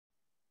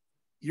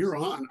You're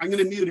on. I'm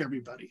going to mute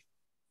everybody.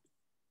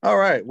 All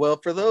right. Well,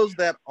 for those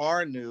that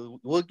are new,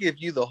 we'll give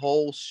you the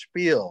whole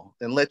spiel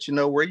and let you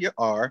know where you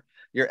are.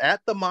 You're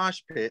at the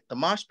Mosh Pit. The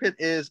Mosh Pit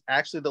is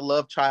actually the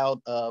love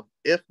child of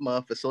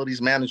IFMA,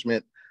 Facilities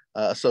Management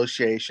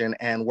Association,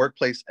 and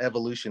Workplace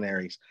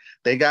Evolutionaries.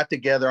 They got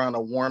together on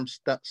a warm,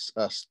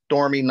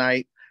 stormy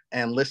night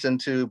and listened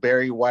to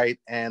Barry White,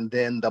 and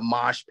then the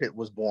Mosh Pit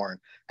was born.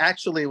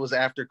 Actually, it was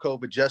after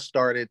COVID just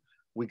started.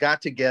 We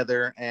got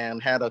together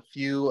and had a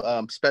few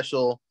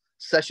special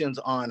sessions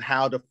on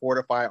how to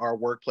fortify our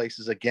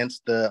workplaces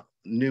against the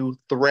new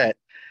threat.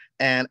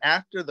 And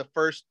after the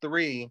first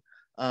three,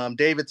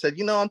 David said,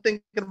 you know, I'm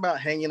thinking about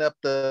hanging up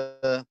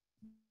the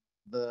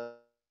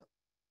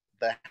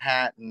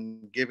hat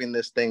and giving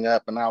this thing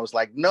up. And I was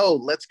like, no,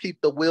 let's keep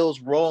the wheels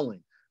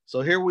rolling.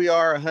 So here we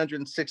are,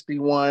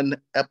 161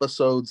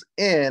 episodes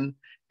in,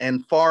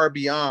 and far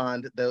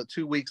beyond the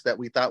 2 weeks that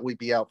we thought we'd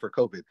be out for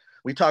COVID.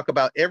 We talk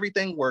about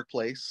everything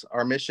workplace.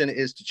 Our mission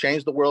is to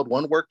change the world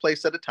one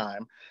workplace at a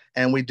time.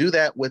 And we do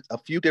that with a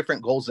few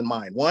different goals in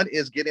mind. One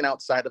is getting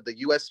outside of the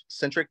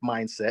US-centric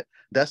mindset.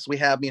 Thus, we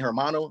have mi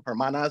hermano,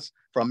 hermanas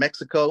from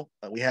Mexico.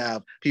 We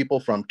have people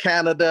from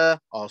Canada,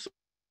 also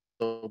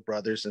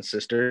brothers and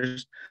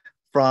sisters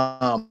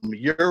from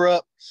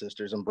Europe,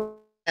 sisters and brothers,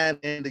 and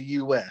in the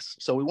US.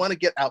 So we want to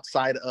get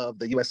outside of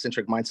the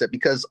US-centric mindset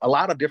because a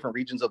lot of different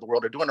regions of the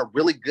world are doing a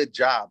really good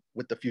job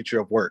with the future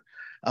of work.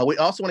 We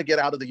also want to get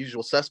out of the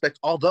usual suspects,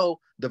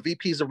 although the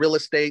VPs of real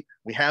estate,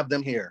 we have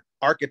them here.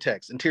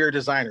 Architects, interior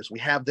designers, we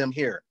have them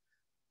here.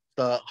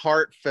 The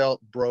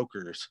heartfelt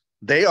brokers,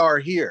 they are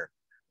here.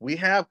 We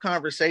have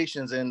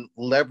conversations and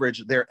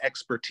leverage their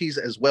expertise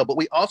as well, but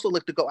we also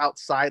look to go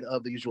outside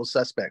of the usual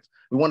suspects.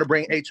 We want to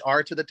bring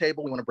HR to the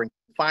table. We want to bring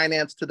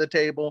finance to the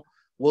table.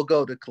 We'll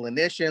go to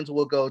clinicians.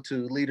 We'll go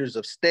to leaders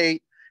of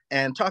state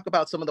and talk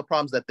about some of the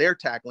problems that they're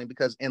tackling,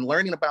 because in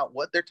learning about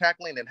what they're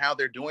tackling and how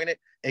they're doing it,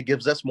 it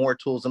gives us more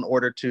tools in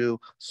order to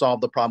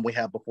solve the problem we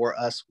have before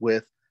us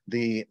with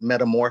the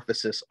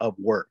metamorphosis of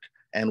work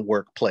and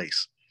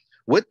workplace.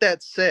 With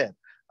that said,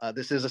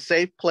 this is a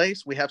safe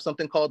place. We have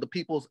something called the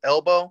People's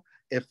Elbow.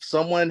 If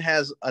someone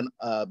has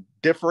a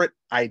different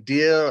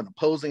idea, an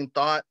opposing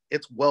thought,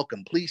 it's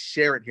welcome. Please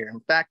share it here.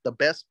 In fact, the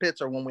best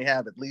pits are when we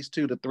have at least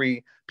 2 to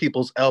 3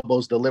 People's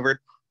Elbows delivered,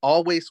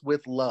 always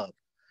with love.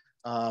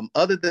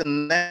 Other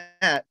than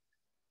that,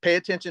 pay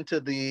attention to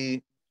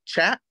the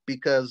chat,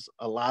 because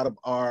a lot of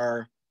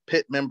our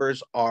pit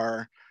members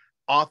are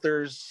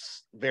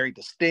authors, very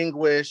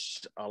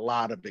distinguished, a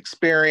lot of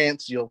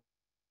experience. You'll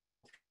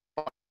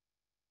find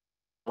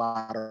a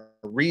lot of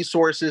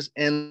resources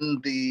in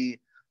the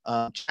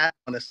chat.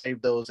 I'm going to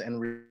save those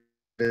and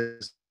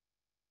revisit,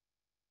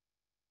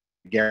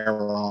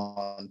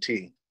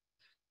 guarantee.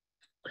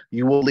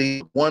 You will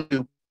leave one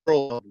new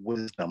pearl of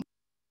wisdom.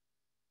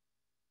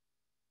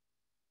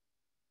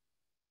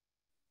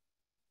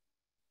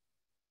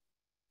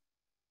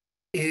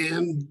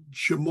 And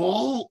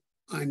Jamal,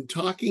 I'm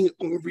talking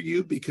over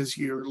you because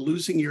you're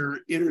losing your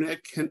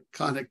internet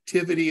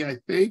connectivity, I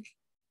think.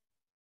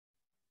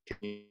 Can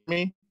you hear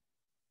me?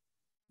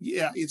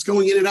 Yeah, it's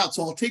going in and out.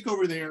 So I'll take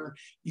over there.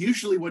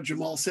 Usually what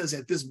Jamal says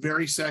at this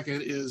very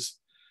second is,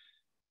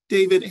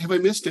 David, have I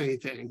missed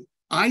anything?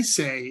 I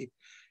say,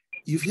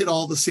 you've hit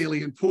all the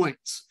salient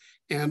points.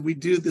 And we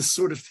do this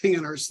sort of thing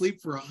in our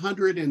sleep for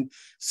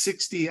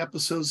 160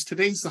 episodes.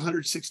 Today's the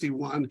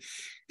 161.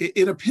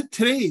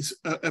 Today's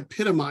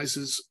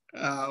epitomizes,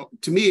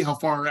 to me, how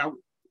far out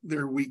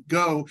there we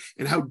go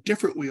and how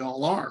different we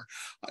all are.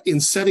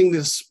 In setting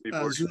this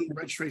Zoom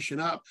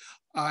registration up,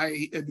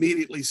 I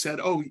immediately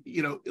said, oh,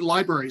 you know,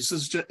 libraries,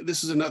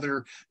 this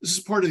is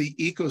part of the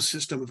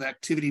ecosystem of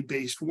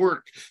activity-based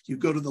work. You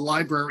go to the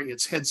library,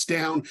 it's heads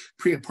down,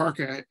 Priya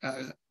Parker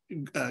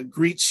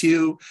greets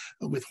you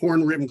with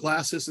horn-rimmed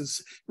glasses and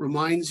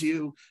reminds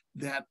you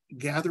that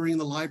gathering in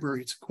the library,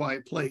 it's a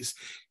quiet place.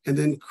 And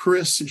then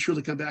Chris and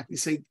Shuli come back and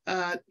say,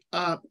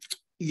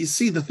 you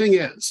see, the thing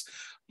is,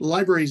 the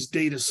library's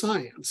data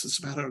science. It's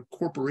about how a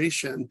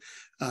corporation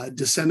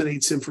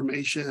disseminates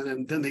information.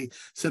 And then they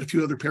said a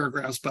few other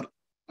paragraphs, but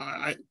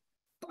I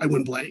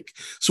went blank.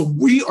 So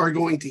we are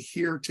going to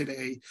hear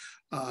today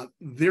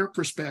their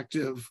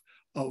perspective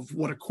of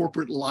what a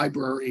corporate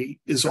library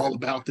is all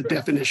about, the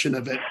definition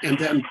of it,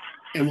 and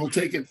we'll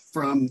take it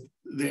from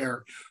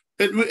there.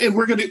 And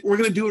we're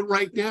gonna do it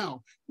right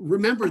now.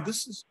 Remember,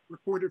 this is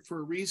recorded for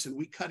a reason.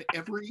 We cut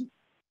every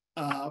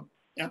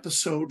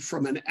episode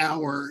from an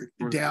hour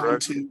down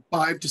to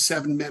 5 to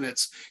 7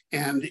 minutes,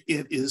 and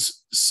it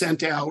is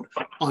sent out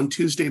on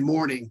Tuesday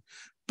morning.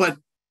 But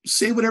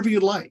say whatever you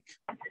like.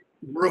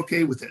 We're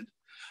okay with it.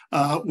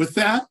 With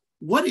that,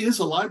 what is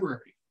a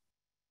library?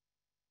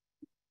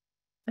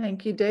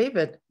 Thank you,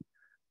 David.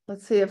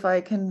 Let's see if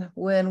I can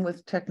win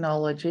with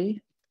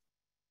technology.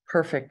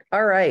 Perfect.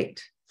 All right.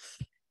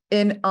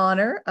 In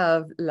honor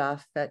of La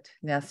Fête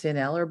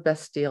Nationale, or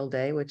Bastille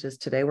Day, which is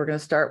today, we're going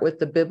to start with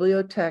the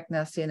Bibliothèque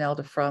Nationale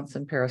de France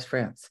in Paris,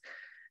 France.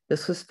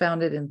 This was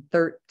founded in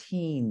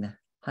 1300s.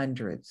 I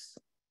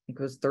think it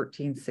was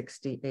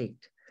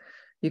 1368.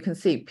 You can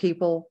see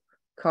people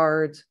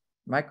cards,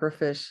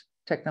 microfiche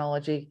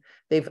technology.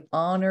 They've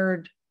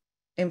honored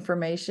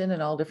information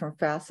in all different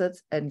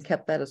facets and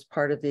kept that as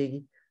part of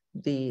the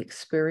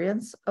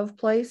experience of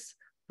place,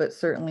 but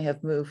certainly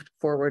have moved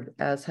forward,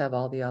 as have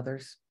all the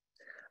others.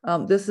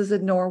 This is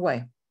in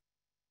Norway.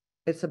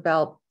 It's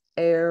about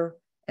air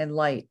and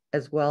light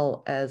as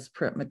well as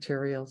print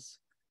materials.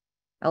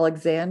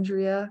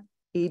 Alexandria,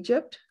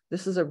 Egypt.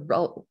 This is a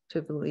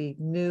relatively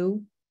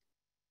new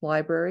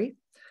library,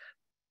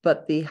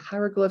 but the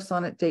hieroglyphs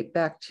on it date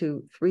back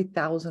to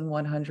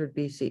 3100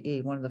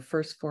 BCE, one of the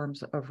first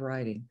forms of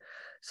writing.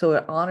 So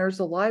it honors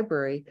the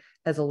library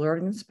as a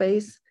learning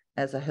space,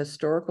 as a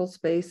historical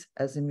space,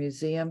 as a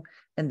museum,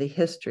 and the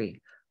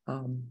history.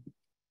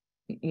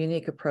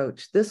 Unique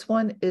approach. This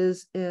one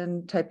is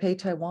in Taipei,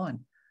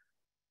 Taiwan.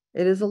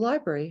 It is a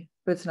library,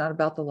 but it's not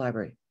about the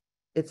library.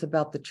 It's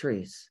about the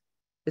trees.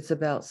 It's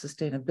about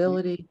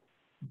sustainability,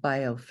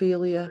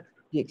 biophilia,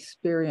 the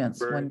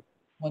experience when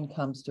one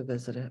comes to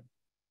visit it.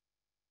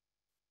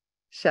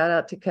 Shout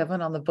out to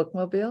Kevin on the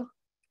bookmobile.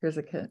 Here's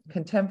a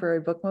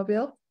contemporary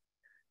bookmobile.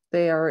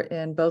 They are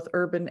in both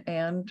urban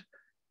and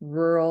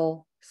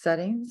rural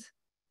settings,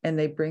 and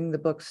they bring the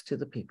books to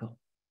the people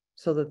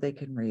so that they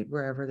can read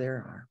wherever they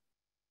are.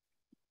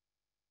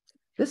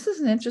 This is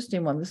an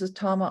interesting one. This is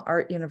Tama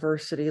Art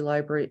University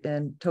Library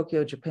in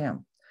Tokyo,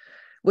 Japan.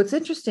 What's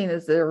interesting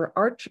is there are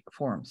art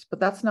forms, but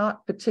that's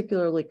not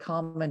particularly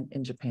common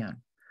in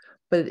Japan.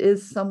 But it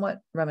is somewhat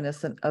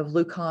reminiscent of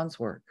Lu Khan's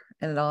work,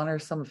 and it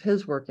honors some of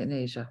his work in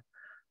Asia,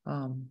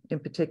 in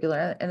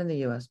particular, and in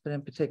the US, but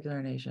in particular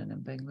in Asia and in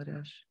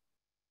Bangladesh.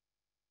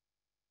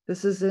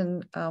 This is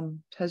in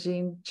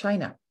Tianjin,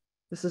 China.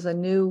 This is a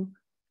new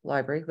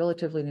library,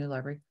 relatively new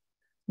library.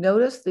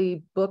 Notice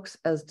the books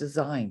as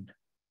designed.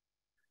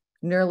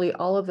 Nearly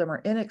all of them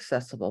are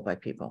inaccessible by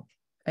people,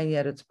 and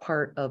yet it's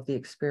part of the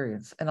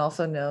experience. And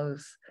also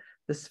knows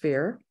the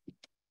sphere.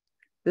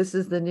 This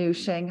is the new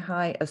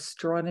Shanghai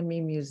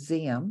Astronomy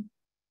Museum,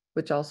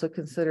 which also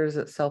considers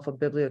itself a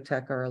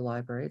bibliotheca or a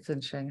library. It's in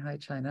Shanghai,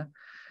 China.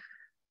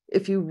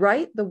 If you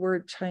write the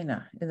word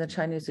China in the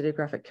Chinese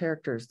ideographic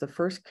characters, the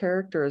first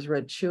character is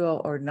read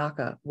Chuo or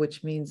Naka,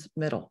 which means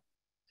middle.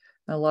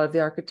 And a lot of the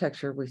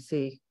architecture we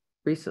see,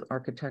 recent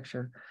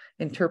architecture,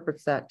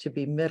 interprets that to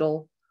be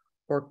middle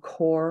or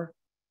core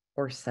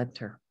or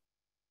center,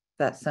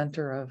 that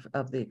center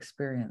of the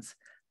experience.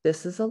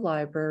 This is a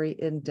library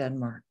in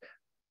Denmark.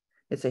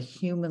 It's a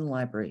human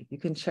library. You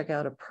can check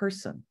out a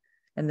person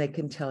and they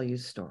can tell you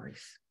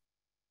stories.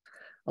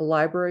 A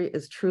library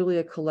is truly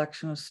a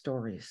collection of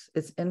stories.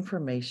 It's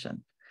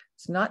information.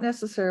 It's not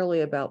necessarily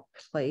about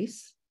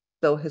place,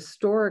 though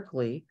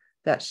historically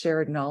that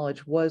shared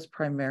knowledge was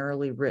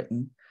primarily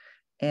written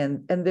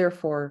and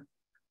therefore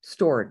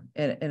stored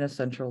in a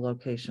central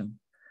location.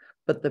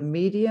 But the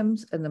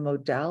mediums and the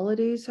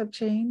modalities have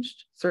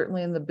changed,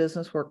 certainly in the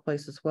business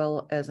workplace as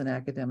well as in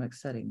academic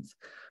settings,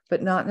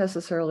 but not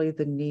necessarily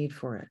the need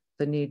for it,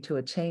 the need to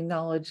attain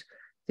knowledge,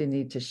 the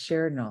need to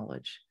share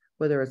knowledge,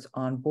 whether it's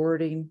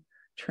onboarding,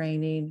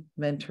 training,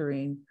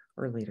 mentoring,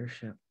 or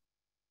leadership.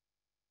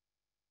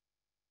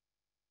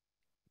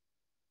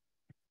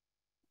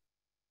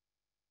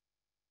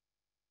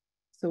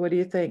 So what do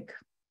you think?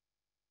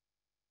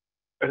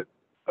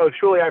 Oh,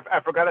 Shuli, I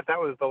forgot if that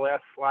was the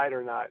last slide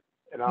or not.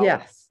 And I'll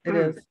yes, it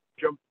is.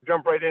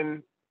 Jump right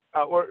in.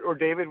 Or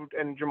David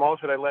and Jamal,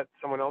 should I let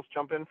someone else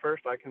jump in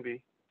first? I can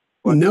be.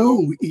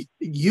 No,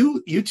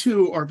 you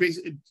two are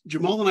basically,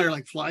 Jamal and I are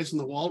like flies on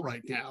the wall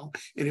right now,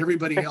 and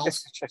everybody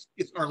else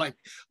are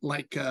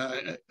like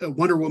a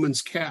Wonder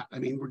Woman's cat. I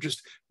mean, we're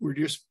just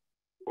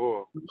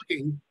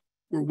looking,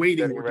 we're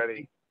waiting, getting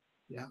ready.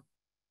 Yeah.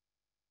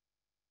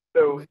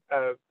 So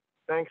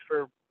thanks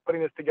for putting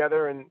this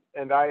together,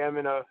 and I am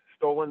in a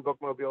stolen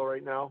bookmobile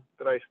right now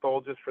that I stole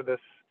just for this.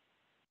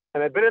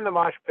 And I've been in the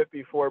mosh pit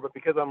before, but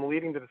because I'm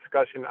leading the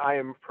discussion, I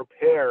am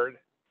prepared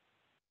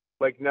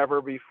like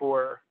never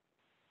before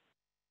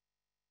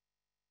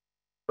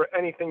for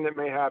anything that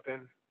may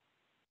happen.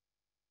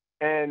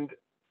 And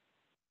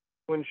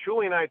when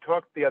Shuli and I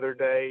talked the other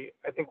day,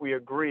 I think we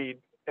agreed,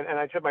 and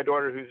I had my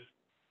daughter, who's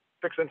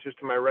 6 inches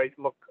to my right,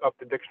 look up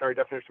the dictionary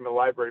definition of a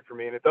library for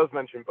me, and it does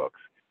mention books.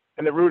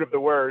 And the root of the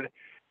word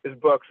is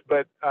books,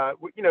 but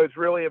it's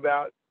really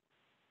about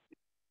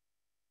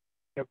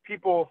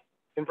people,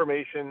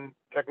 information,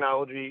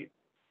 technology,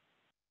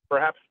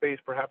 perhaps space,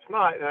 perhaps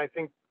not. And I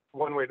think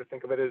one way to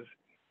think of it is,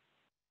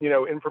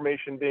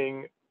 information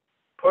being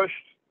pushed,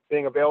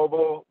 being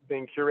available,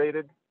 being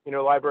curated.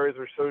 Libraries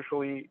are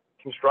socially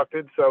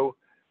constructed, so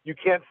you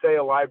can't say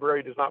a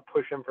library does not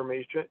push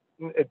information.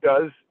 It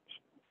does,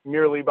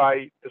 merely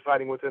by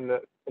deciding what's in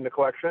the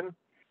collection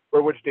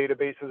or which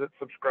databases it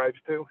subscribes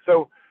to.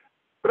 So,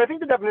 but I think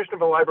the definition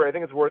of a library, I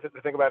think it's worth it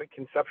to think about it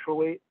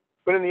conceptually.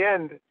 But in the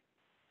end,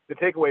 the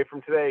takeaway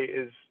from today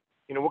is,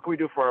 what can we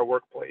do for our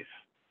workplace?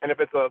 And if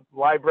it's a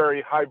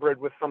library hybrid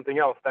with something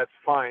else, that's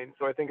fine.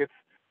 So I think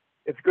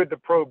it's good to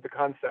probe the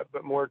concept,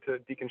 but more to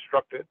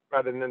deconstruct it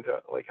rather than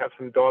to have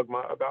some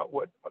dogma about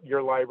what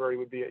your library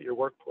would be at your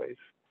workplace.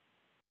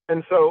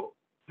 And so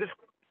this,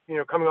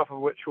 coming off of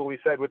what Shuli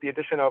said, with the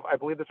addition of, I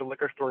believe there's a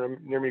liquor store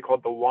near me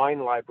called the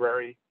Wine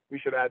Library. We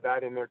should add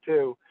that in there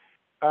too.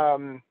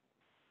 To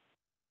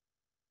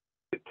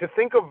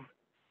think of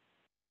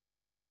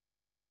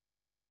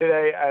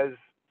today as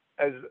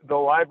the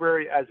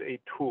library as a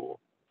tool,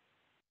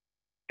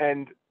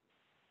 and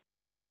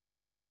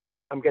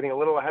I'm getting a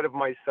little ahead of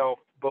myself,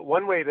 but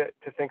one way to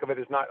think of it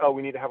is not, oh,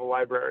 we need to have a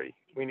library.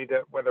 We need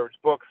to, whether it's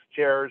books,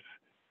 chairs,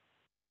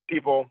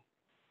 people,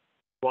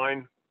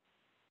 wine,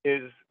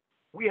 is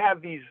we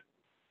have these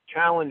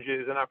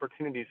challenges and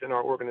opportunities in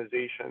our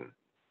organization.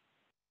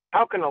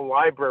 How can a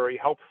library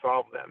help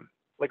solve them?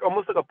 Like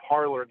almost like a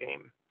parlor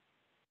game.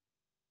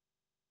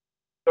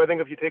 So I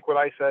think if you take what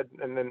I said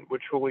and then what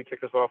Shuli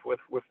kicked us off with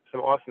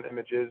some awesome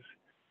images,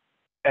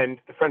 and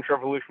the French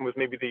Revolution was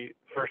maybe the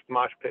first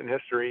mosh pit in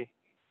history,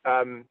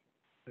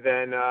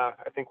 then I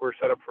think we're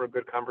set up for a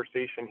good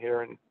conversation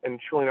here. And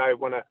Shuli and I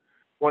want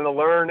to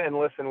learn and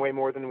listen way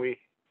more than we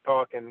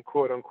talk and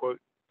quote unquote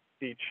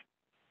teach.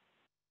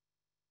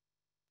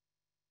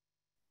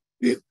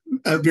 Yeah,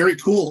 very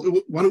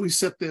cool. Why don't we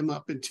set them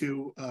up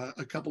into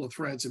a couple of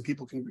threads, and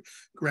people can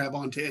grab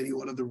onto any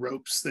one of the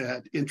ropes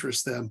that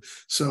interest them.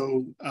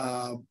 So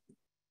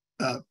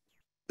the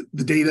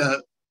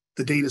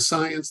data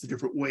science, the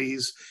different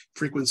ways,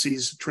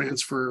 frequencies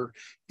transfer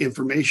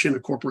information, a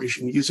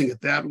corporation using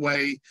it that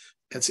way.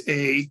 That's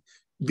A.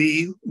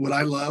 B, what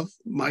I love,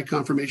 my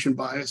confirmation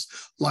bias,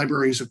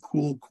 library is a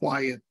cool,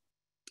 quiet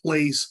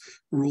place.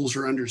 Rules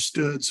are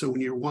understood. So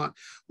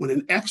when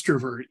an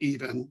extrovert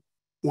even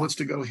wants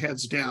to go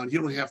heads down, you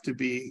don't have to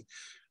be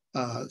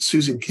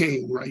Susan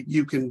Cain, right?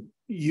 You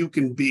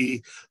can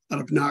be an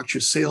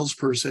obnoxious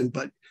salesperson,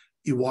 but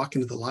you walk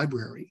into the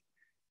library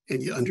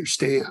and you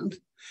understand,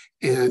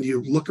 and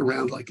you look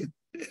around like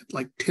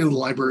 10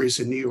 libraries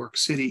in New York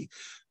City.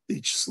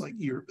 It's just like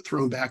you're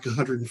thrown back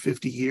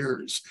 150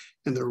 years,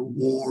 and they're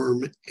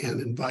warm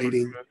and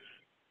inviting,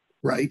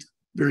 right?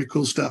 Very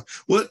cool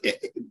stuff. Well,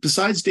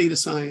 besides data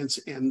science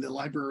and the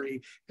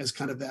library as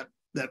kind of that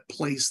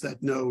place,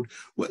 that node,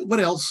 what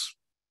else,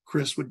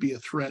 Chris, would be a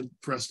thread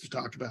for us to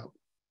talk about?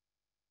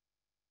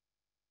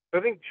 I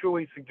think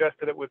Shuli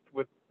suggested it with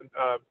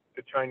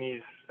the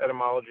Chinese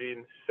etymology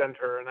and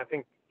center, and I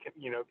think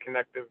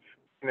connective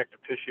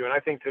tissue. And I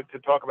think to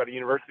talk about a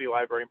university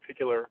library in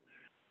particular,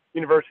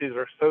 universities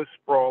are so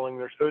sprawling,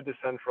 they're so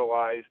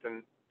decentralized,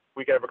 and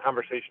we could have a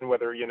conversation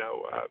whether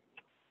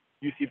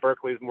UC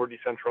Berkeley is more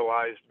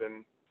decentralized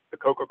than the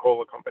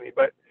Coca-Cola company,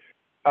 but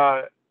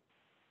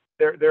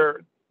they're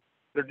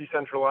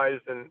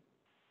decentralized, and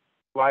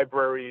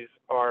libraries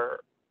are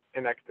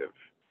connective,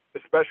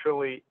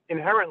 especially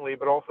inherently,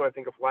 but also I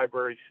think of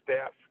library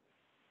staff,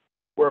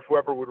 where if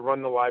whoever would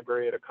run the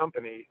library at a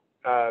company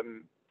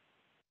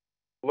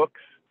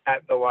looks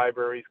at the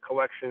library's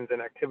collections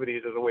and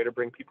activities as a way to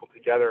bring people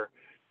together,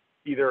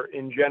 either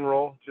in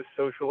general, just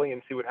socially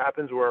and see what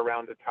happens, or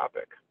around a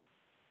topic.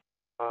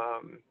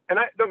 And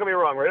don't get me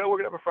wrong, right? Oh, we're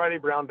gonna have a Friday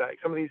brown bag.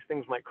 Some of these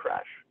things might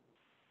crash,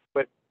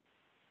 but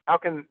how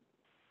can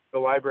the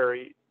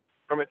library,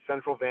 from its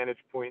central vantage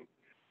point,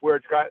 where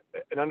it's got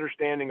an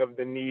understanding of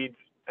the needs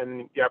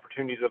and the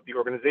opportunities of the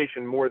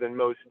organization more than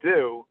most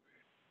do,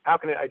 how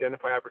can it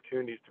identify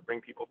opportunities to bring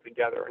people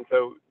together? And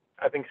so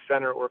I think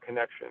center or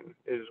connection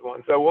is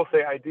one. So we'll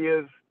say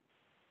ideas,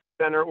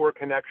 center or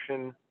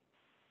connection,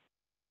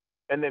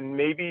 and then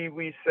maybe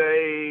we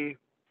say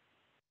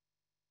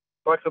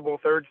flexible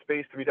third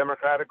space to be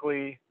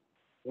democratically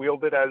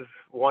wielded as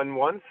one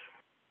once.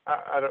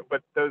 I don't,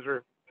 but those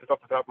are just off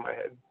the top of my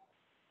head.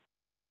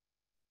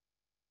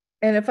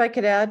 And if I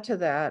could add to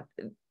that,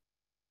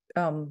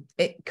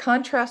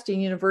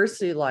 contrasting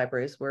university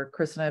libraries, where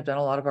Chris and I have done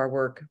a lot of our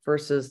work,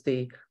 versus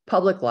the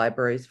public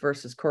libraries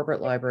versus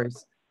corporate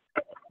libraries.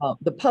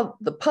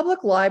 The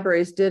public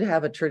libraries did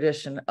have a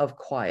tradition of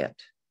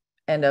quiet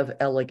and of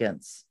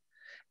elegance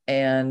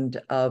and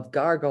of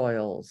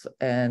gargoyles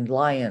and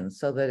lions,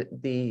 so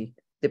that the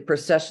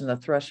procession, the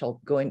threshold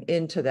going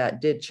into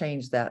that did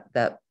change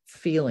that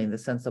feeling, the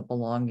sense of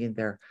belonging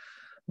there.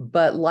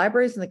 But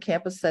libraries in the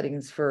campus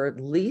settings for at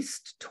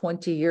least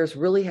 20 years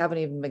really haven't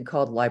even been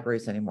called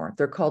libraries anymore.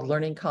 They're called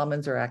learning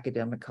commons or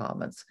academic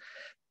commons.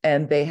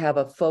 And they have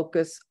a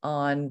focus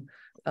on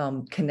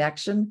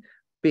connection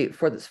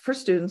for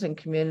students and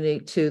community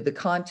to the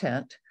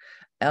content.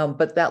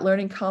 But that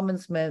learning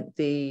commons meant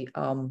the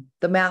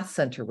math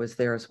center was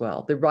there as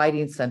well. The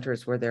writing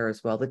centers were there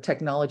as well. The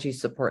technology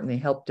support and the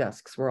help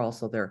desks were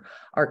also there.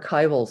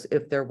 Archivals,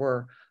 if there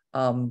were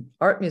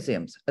art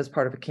museums as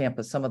part of a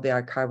campus, some of the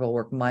archival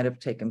work might have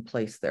taken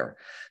place there.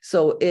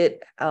 So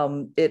it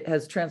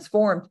has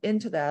transformed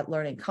into that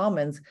learning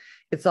commons.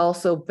 It's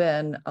also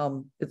been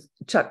it's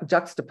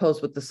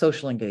juxtaposed with the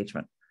social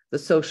engagement, the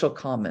social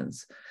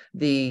commons,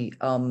 the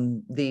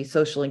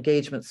social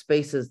engagement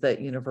spaces that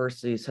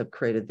universities have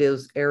created,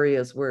 those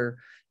areas where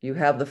you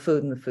have the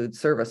food and the food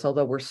service,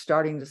 although we're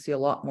starting to see a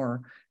lot more,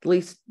 at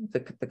least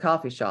the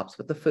coffee shops,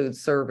 with the food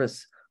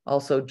service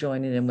also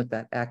joining in with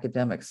that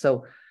academic.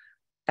 So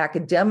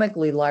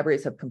Academically,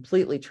 libraries have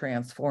completely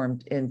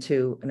transformed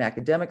into an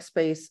academic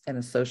space and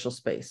a social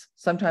space,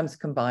 sometimes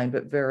combined,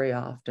 but very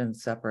often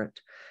separate,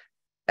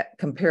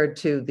 compared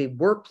to the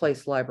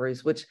workplace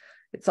libraries, which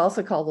it's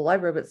also called the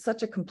library, but it's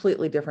such a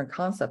completely different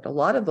concept. A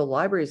lot of the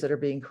libraries that are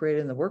being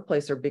created in the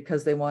workplace are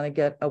because they want to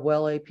get a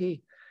WELL AP,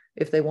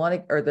 if they want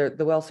to, or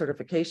the WELL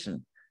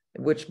certification,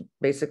 which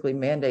basically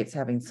mandates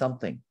having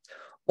something,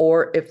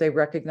 or if they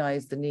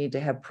recognize the need to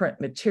have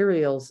print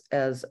materials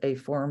as a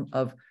form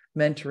of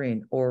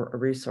mentoring or a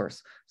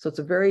resource. So it's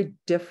a very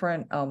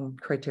different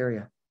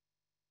criteria.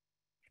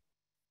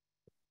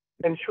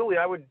 And Shuli,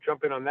 I would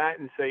jump in on that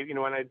and say, you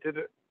know, when I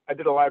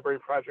did a library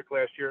project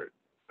last year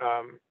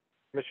at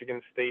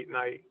Michigan State, and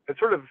I had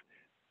sort of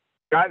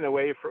gotten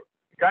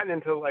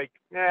into like,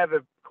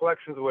 the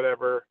collections or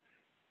whatever.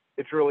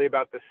 It's really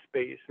about the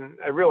space. And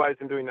I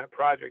realized in doing that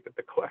project that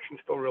the collection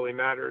still really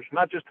matters,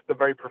 not just to the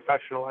very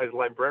professionalized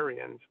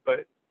librarians,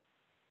 but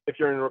if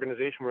you're in an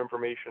organization where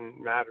information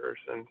matters.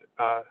 And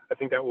I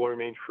think that will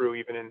remain true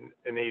even in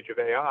an age of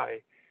AI.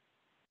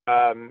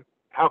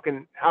 How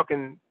can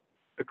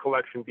the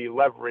collection be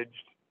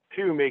leveraged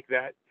to make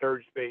that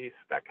third space,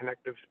 that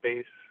connective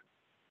space,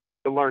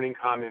 the learning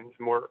commons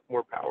more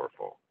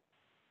powerful?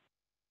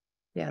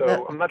 Yeah,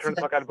 so I'm not trying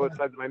to talk out of both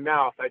sides of my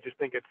mouth. I just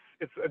think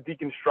it's a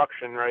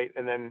deconstruction, right?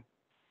 And then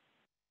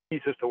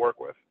pieces to work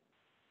with.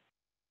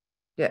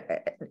 Yeah,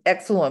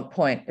 excellent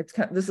point.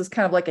 This is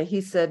kind of like a he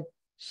said,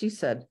 she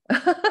said.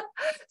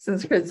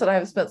 Since Chris and I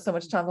have spent so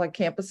much time on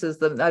campuses,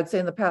 that I'd say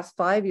in the past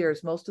 5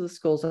 years, most of the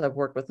schools that I've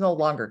worked with, no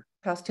longer,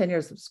 past 10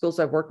 years of schools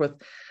I've worked with,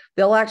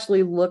 they'll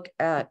actually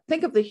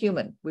think of the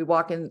human. We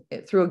walk in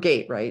through a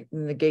gate, right?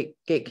 And the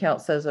gate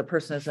count says a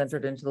person has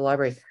entered into the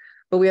library.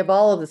 But we have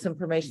all of this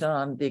information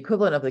on the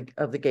equivalent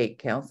of the gate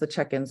counts, the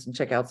check-ins and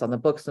check-outs on the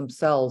books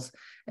themselves.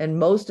 And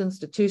most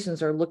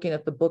institutions are looking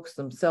at the books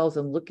themselves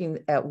and looking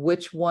at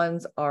which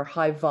ones are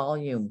high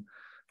volume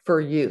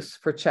for use,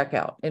 for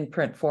checkout in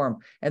print form.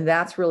 And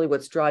that's really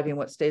what's driving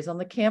what stays on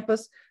the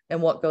campus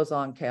and what goes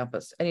on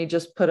campus. And you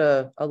just put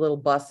a little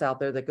bus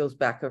out there that goes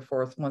back and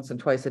forth once and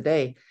twice a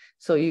day.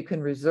 So you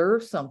can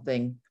reserve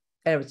something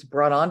and it's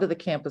brought onto the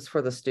campus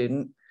for the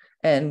student.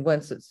 And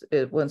once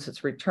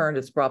it's returned,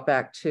 it's brought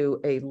back to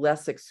a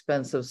less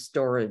expensive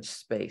storage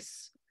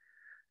space.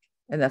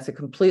 And that's a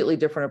completely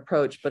different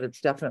approach, but it's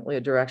definitely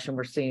a direction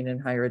we're seeing in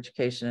higher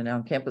education and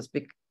on campus,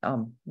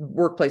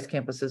 workplace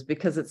campuses,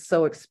 because it's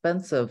so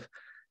expensive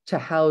to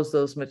house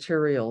those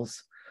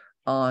materials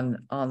on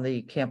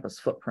the campus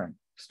footprint.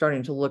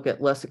 Starting to look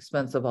at less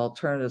expensive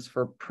alternatives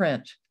for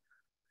print,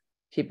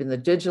 keeping the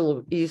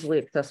digital easily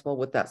accessible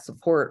with that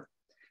support.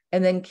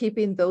 And then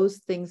keeping those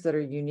things that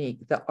are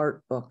unique, the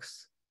art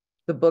books,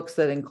 the books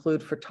that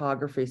include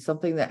photography,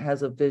 something that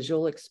has a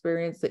visual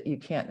experience that you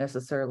can't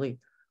necessarily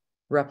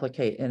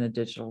replicate in a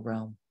digital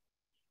realm.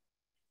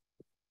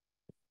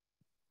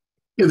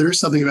 Yeah, there is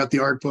something about the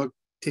art book,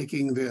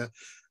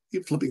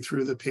 flipping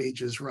through the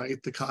pages,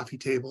 right? The coffee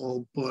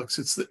table books,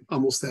 it's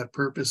almost that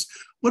purpose.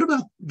 What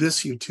about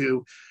this, you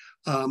two?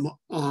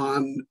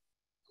 And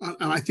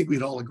I think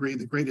we'd all agree,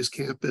 the greatest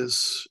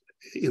campus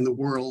in the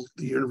world,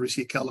 the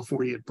University of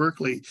California at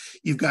Berkeley.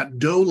 You've got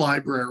Doe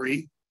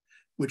Library,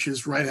 which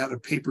is right out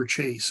of Paper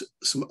Chase,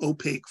 some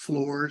opaque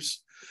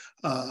floors,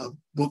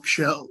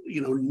 bookshelf,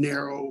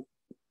 narrow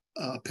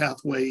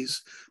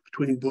pathways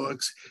between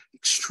books,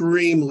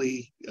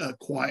 extremely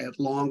quiet,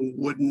 long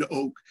wooden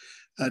oak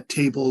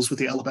tables with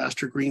the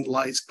alabaster green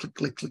lights, click,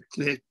 click, click,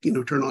 click,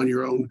 turn on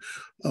your own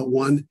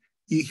one.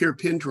 You hear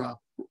pin drop,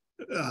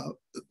 a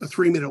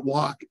 3-minute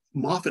walk,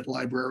 Moffett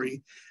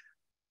Library.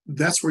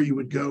 That's where you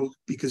would go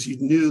because you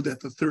knew that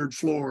the third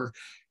floor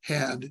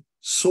had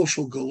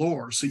social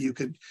galore. So you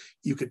could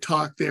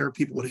talk there,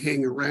 people would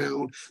hang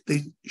around,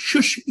 they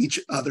shush each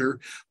other,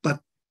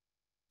 but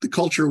the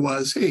culture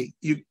was, hey,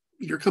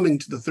 you're coming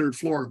to the third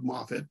floor of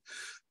Moffett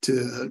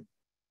to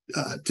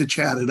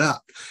chat it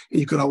up. And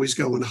you could always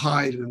go and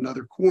hide in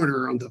another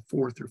corner on the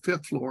 4th or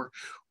 5th floor.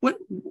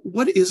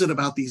 What is it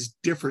about these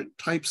different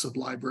types of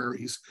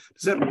libraries?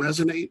 Does that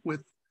resonate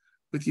with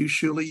you,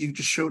 Shuli? You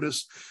just showed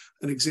us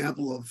an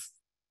example of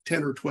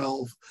 10 or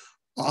 12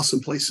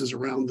 awesome places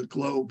around the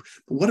globe.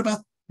 But what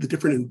about the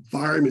different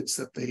environments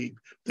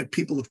that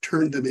people have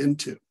turned them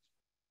into?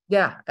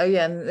 Yeah,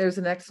 again, there's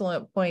an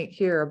excellent point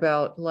here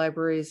about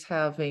libraries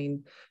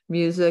having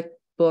music,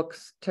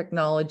 books,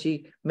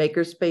 technology,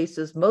 maker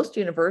spaces. Most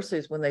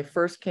universities, when they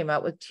first came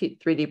out with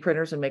 3D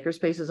printers and maker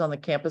spaces on the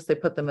campus, they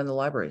put them in the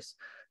libraries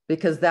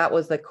because that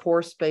was the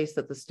core space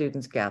that the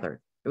students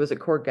gathered. It was a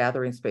core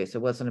gathering space.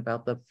 It wasn't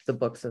about the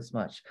books as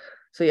much.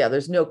 So yeah,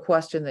 there's no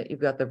question that you've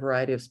got the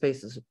variety of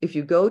spaces. If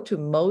you go to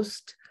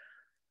most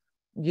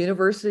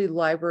university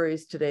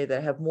libraries today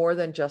that have more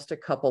than just a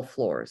couple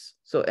floors,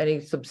 so any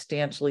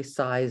substantially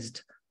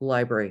sized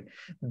library,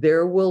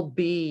 there will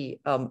be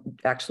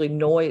actually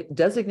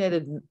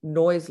designated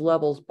noise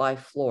levels by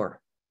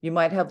floor. You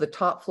might have the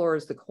top floor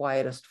as the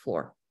quietest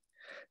floor.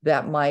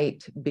 That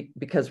might be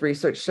because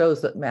research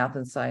shows that math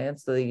and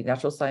science, the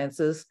natural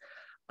sciences,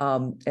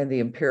 And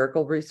the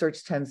empirical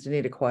research tends to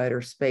need a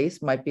quieter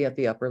space, might be at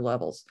the upper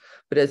levels.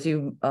 But as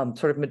you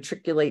sort of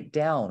matriculate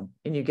down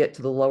and you get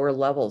to the lower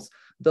levels,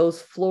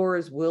 those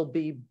floors will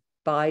be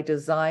by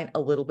design a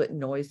little bit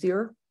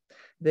noisier.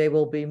 They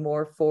will be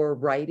more for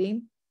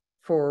writing,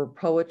 for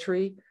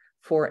poetry,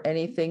 for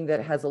anything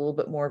that has a little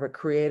bit more of a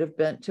creative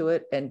bent to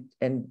it.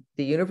 And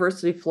the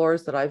university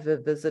floors that I've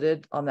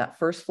visited on that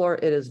first floor,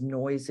 it is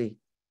noisy.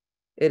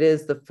 It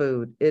is the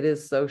food, it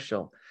is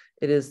social,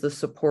 it is the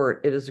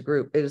support, it is a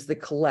group, it is the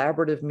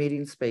collaborative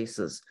meeting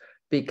spaces,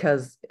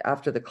 because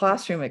after the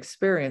classroom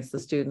experience, the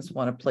students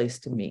want a place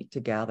to meet, to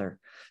gather.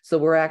 So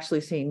we're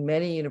actually seeing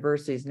many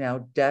universities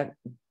now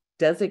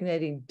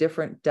designating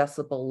different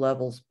decibel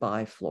levels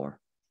by floor.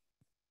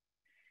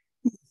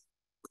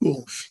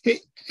 Cool. Hey,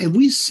 have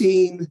we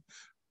seen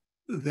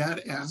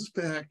that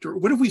aspect, or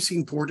what have we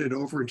seen ported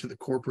over into the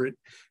corporate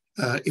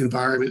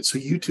environment? So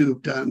you two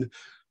have done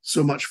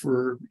so much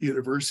for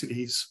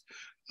universities.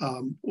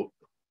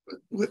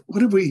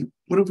 What have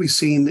we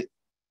seen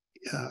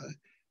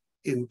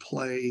in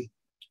play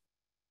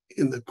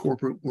in the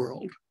corporate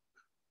world?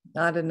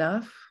 Not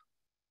enough.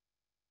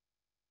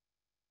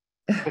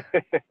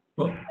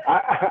 Well,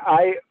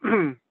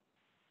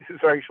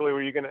 sorry, Shuli,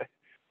 were you gonna?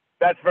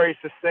 That's very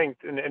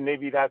succinct, and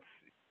maybe that's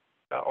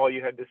all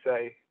you had to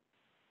say.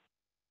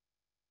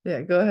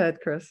 Yeah, go ahead,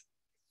 Chris.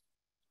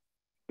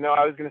 No,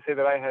 I was going to say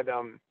that I had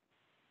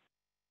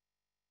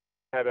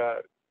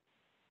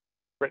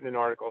written an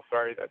article.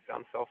 Sorry, that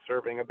sounds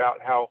self-serving,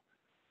 about how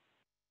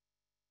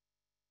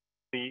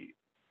the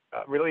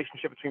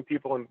relationship between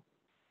people and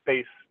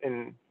space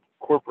in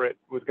corporate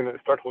was going to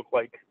start to look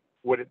like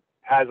what it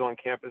has on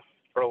campus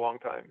for a long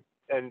time,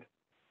 and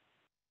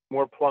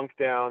more plunked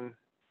down,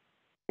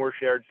 more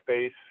shared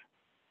space.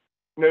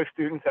 No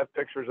students have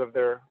pictures of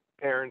their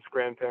parents,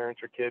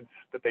 grandparents, or kids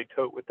that they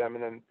tote with them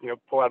and then, you know,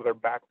 pull out of their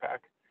backpack.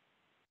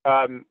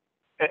 And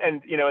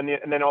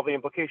then all the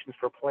implications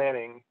for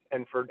planning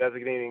and for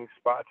designating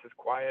spots as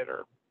quiet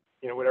or,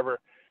 you know, whatever.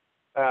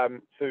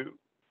 So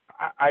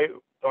I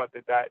thought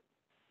that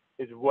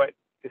is what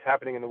is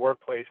happening in the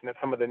workplace, and that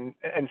some of the,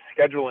 and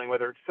scheduling,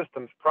 whether it's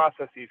systems,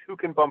 processes, who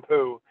can bump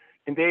who.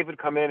 Can David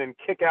come in and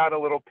kick out a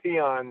little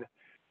peon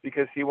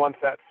because he wants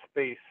that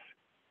space?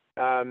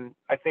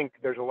 I think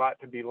there's a lot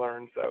to be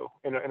learned. So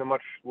in a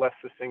much less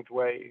succinct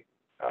way,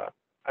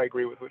 I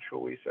agree with what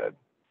Shuli said.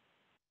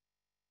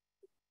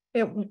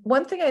 Yeah,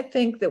 one thing I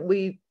think that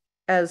we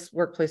as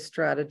workplace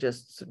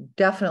strategists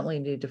definitely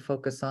need to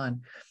focus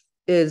on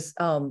is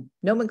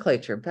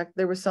nomenclature. In fact,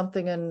 there was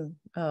something in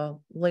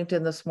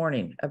LinkedIn this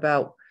morning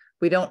about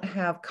we don't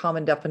have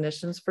common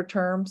definitions for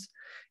terms,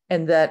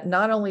 and that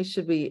not only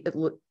should we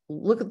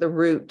look at the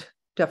root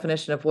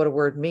definition of what a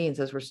word means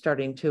as we're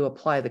starting to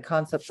apply the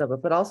concepts of it,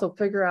 but also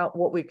figure out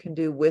what we can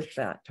do with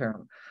that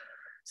term.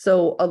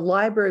 So a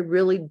library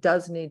really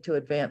does need to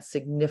advance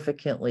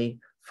significantly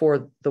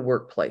for the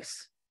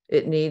workplace.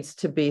 It needs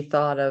to be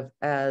thought of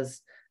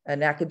as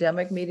an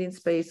academic meeting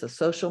space, a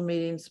social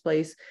meeting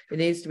space. It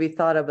needs to be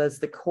thought of as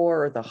the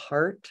core or the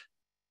heart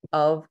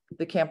of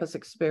the campus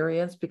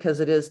experience, because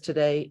it is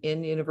today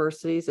in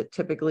universities. It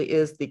typically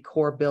is the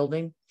core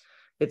building.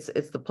 It's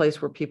the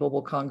place where people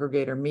will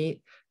congregate or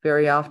meet.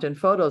 Very often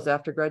photos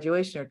after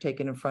graduation are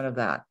taken in front of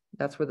that.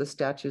 That's where the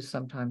statues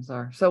sometimes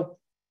are. So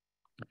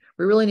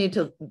we really need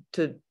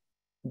to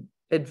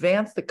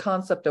advance the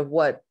concept of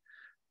what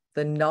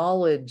the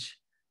knowledge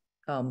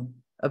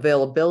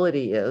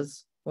availability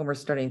is when we're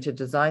starting to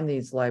design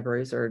these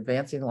libraries or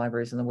advancing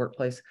libraries in the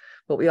workplace.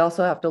 But we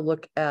also have to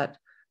look at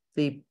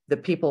the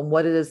people and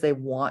what it is they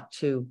want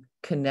to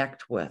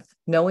connect with.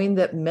 Knowing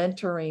that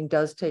mentoring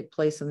does take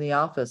place in the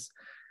office,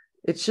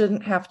 it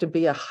shouldn't have to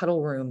be a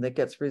huddle room that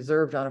gets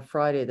reserved on a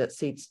Friday that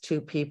seats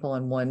 2 people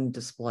in one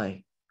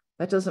display.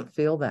 That doesn't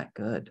feel that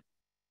good.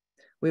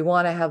 We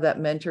want to have that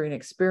mentoring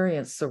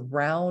experience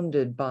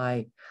surrounded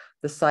by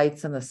the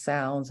sights and the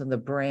sounds and the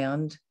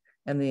brand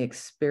and the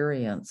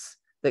experience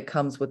that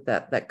comes with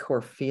that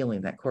core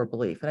feeling, that core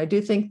belief. And I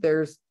do think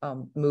there's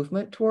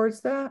movement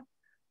towards that.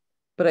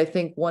 But I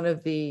think one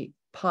of the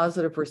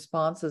positive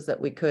responses that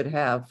we could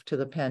have to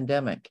the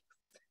pandemic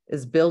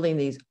is building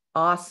these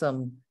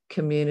awesome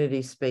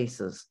community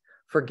spaces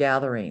for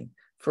gathering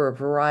for a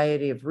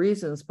variety of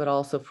reasons, but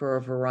also for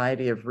a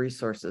variety of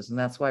resources. And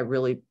that's why I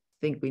really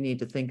think we need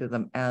to think of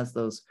them as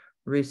those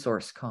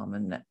resource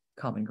common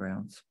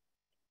grounds.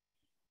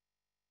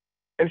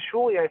 And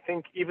Shuli, I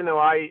think, even though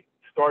I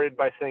started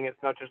by saying it's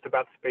not just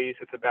about space,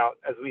 it's about,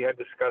 as we had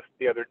discussed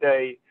the other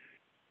day,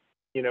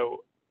 you know,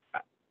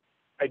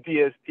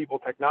 ideas, people,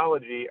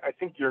 technology, I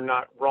think you're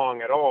not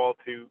wrong at all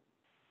to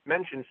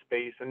mention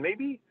space. And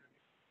maybe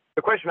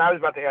the question I was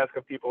about to ask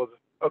of people is,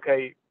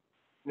 okay,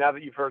 now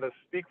that you've heard us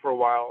speak for a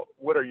while,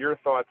 what are your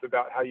thoughts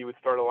about how you would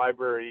start a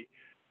library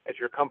at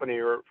your company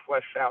or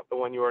flesh out the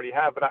one you already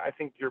have? But I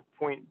think your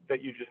point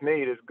that you just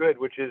made is good,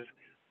 which is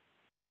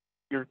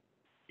you're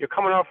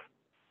coming off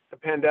the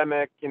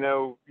pandemic, you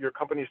know, your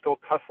company's still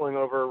tussling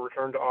over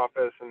return to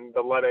office, and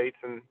the Luddites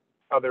and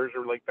others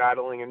are like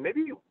battling. And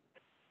maybe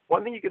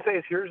one thing you could say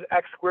is, here's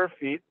X square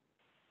feet.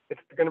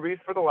 It's going to be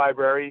for the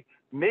library.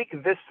 Make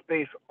this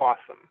space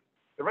awesome.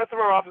 The rest of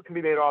our office can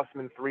be made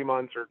awesome in 3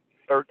 months or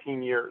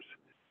 13 years.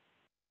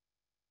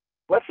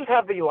 Let's just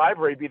have the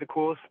library be the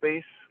coolest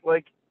space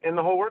like in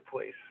the whole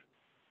workplace.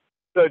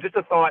 So just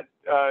a thought,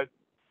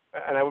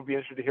 and I would be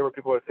interested to hear what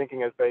people are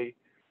thinking as they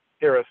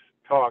hear us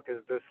talk.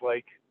 Is this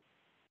like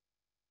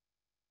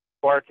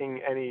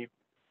sparking any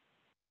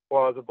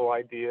plausible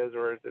ideas,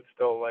 or is it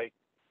still like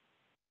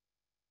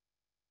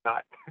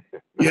not?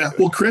 Yeah,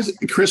 well, Chris,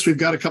 we've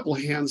got a couple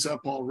of hands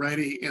up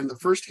already, and the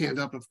first hand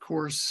up, of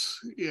course,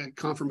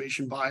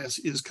 confirmation bias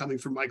is coming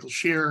from Michael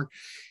Scher.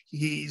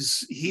 He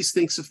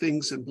thinks of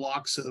things in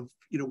blocks of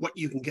what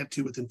you can get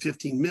to within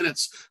 15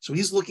 minutes. So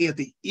he's looking at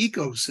the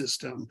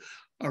ecosystem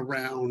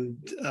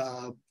around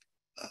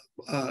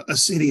a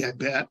city, I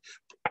bet.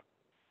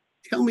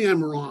 Tell me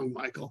I'm wrong,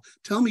 Michael.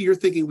 Tell me you're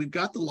thinking we've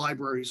got the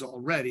libraries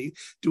already.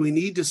 Do we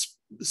need to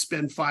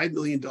spend $5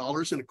 million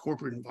in a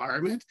corporate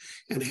environment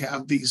and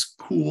have these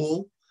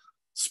cool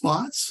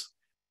spots?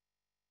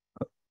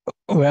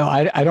 Well,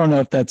 I don't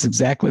know if that's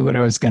exactly what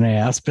I was going to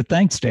ask, but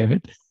thanks,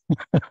 David.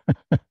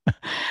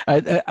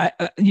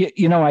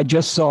 I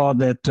just saw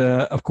that,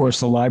 of course,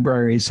 the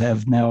libraries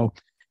have now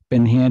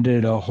been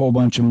handed a whole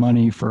bunch of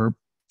money for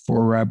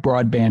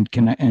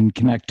broadband and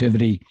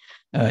connectivity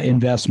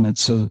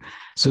investments. So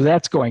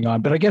that's going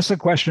on. But I guess the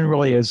question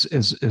really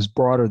is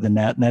broader than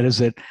that, and that is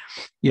that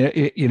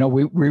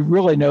we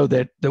really know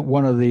that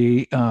one of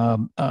the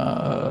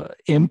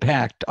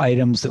impact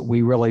items that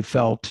we really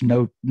felt,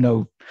 no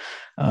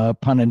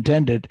pun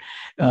intended,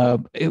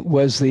 it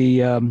was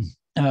the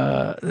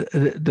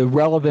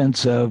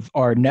relevance of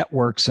our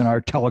networks and our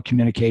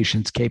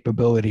telecommunications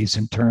capabilities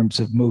in terms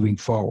of moving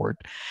forward.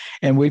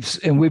 And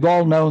we've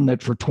all known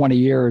that for 20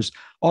 years,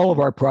 all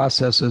of our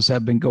processes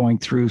have been going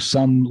through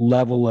some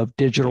level of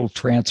digital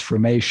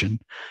transformation.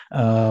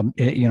 At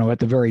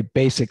the very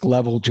basic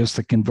level, just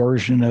the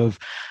conversion of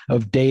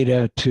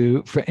data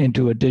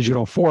into a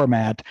digital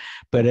format.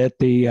 But at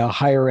the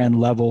higher end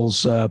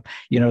levels,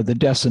 the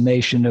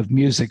decimation of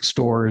music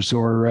stores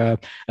or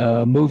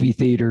movie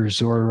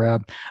theaters or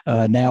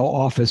now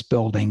office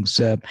buildings.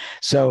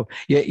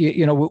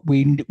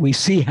 We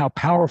see how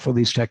powerful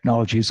these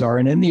technologies are,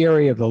 and in the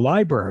area of the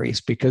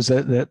libraries, because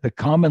the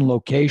common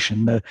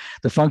location,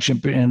 the function,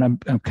 and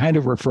I'm kind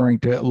of referring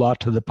to a lot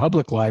to the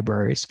public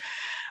libraries.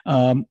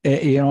 I'm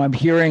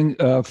hearing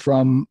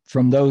from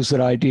those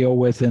that I deal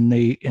with in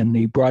the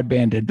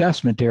broadband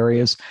investment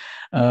areas,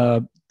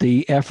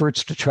 the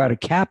efforts to try to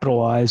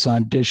capitalize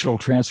on digital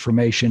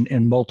transformation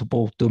in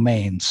multiple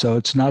domains. So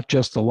it's not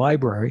just the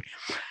library,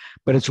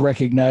 but it's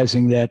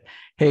recognizing that,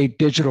 hey,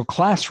 digital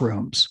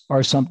classrooms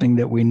are something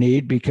that we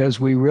need because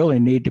we really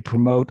need to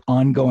promote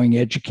ongoing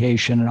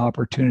education and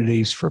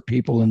opportunities for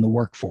people in the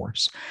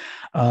workforce.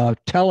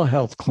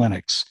 Telehealth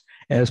clinics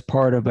as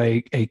part of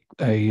a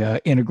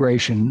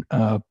integration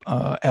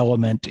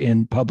element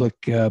in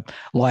public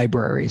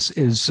libraries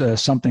is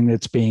something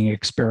that's being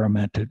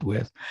experimented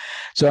with.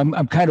 So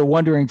I'm kind of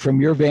wondering, from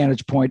your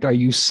vantage point, are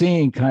you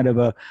seeing kind of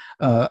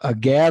a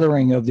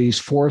gathering of these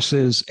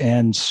forces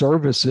and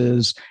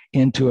services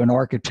into an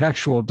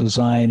architectural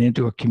design,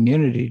 into a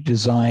community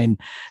design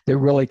that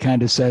really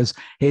kind of says,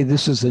 hey,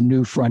 this is a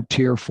new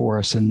frontier for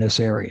us in this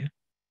area?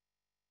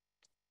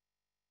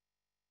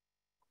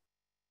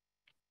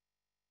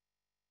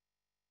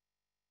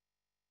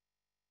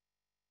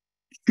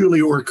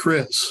 Shuli or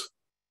Chris?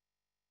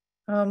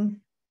 I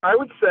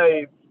would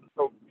say,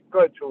 go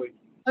ahead, Shuli.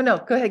 Oh, no,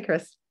 go ahead,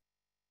 Chris.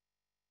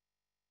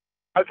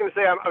 I was going to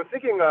say, I'm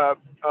thinking of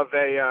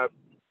a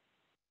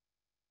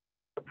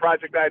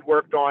project I had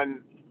worked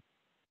on,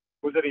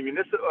 was at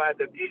at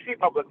the DC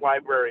Public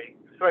Library.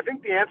 So I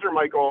think the answer,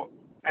 Michael,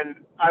 and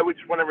I would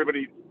just want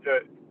everybody to,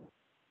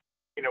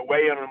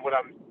 weigh in on what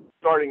I'm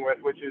starting with,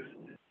 which is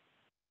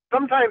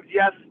sometimes,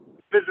 yes,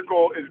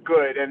 physical is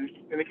good. And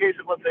in the case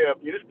of, let's say, a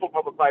municipal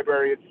public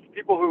library, it's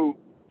people who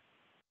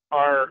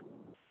are,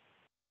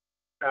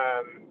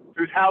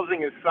 whose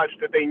housing is such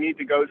that they need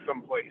to go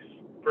someplace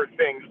for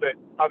things that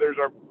others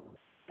are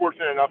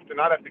fortunate enough to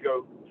not have to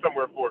go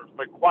somewhere for,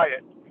 like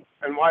quiet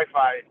and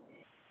Wi-Fi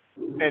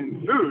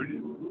and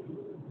food.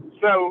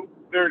 So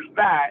there's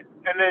that.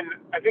 And then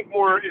I think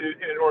more in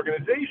an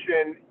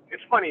organization,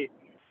 it's funny,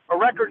 a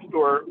record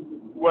store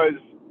was,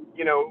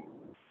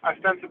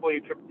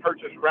 ostensibly to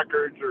purchase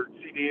records or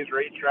CDs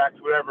or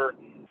 8-tracks, whatever,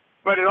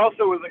 but it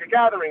also was like a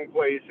gathering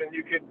place, and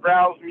you could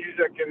browse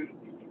music, and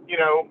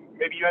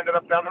maybe you ended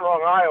up down the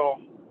wrong aisle,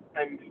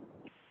 and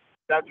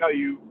that's how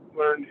you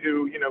learned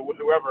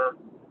whoever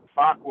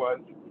Bach was.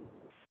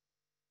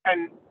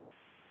 And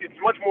it's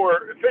much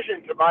more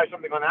efficient to buy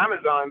something on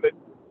Amazon, but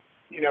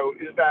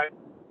is that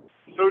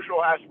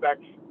social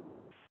aspect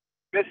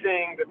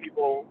missing, that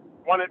people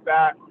want it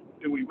back?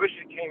 Do we wish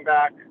it came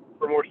back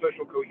for more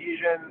social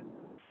cohesion?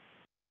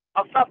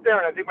 I'll stop there,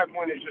 and I think my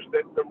point is just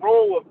that the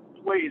role of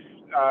place,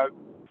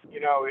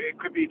 it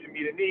could be to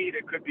meet a need,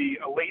 it could be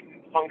a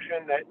latent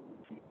function that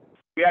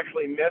we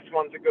actually miss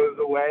once it goes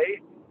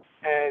away.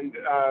 And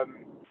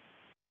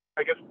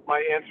I guess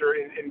my answer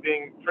in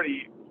being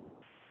pretty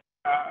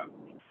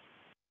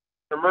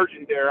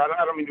emergent there.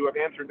 I don't mean to have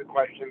answered the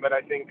question, but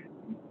I think,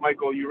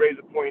 Michael, you raise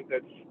a point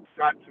that's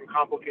got some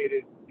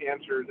complicated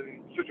answers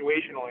and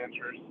situational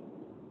answers,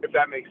 if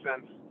that makes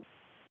sense.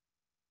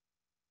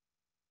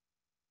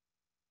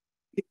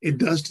 It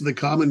does to the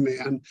common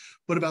man.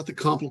 What about the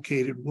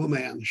complicated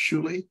woman,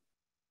 Shuli?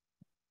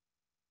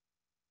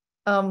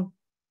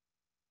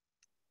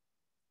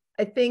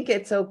 I think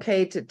it's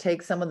okay to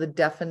take some of the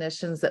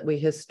definitions that we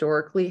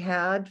historically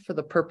had for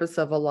the purpose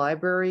of a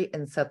library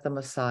and set them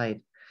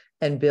aside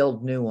and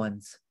build new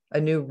ones, a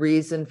new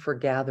reason for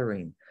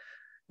gathering.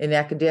 In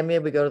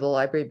academia, we go to the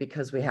library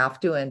because we have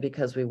to and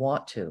because we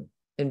want to.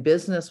 In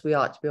business, we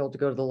ought to be able to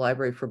go to the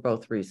library for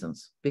both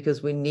reasons,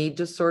 because we need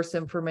to source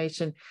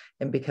information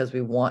and because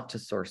we want to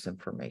source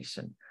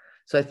information.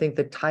 So I think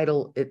the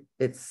title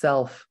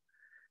itself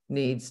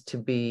needs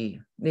to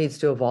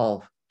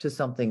evolve to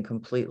something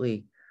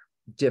completely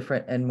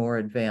different and more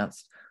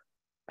advanced.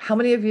 How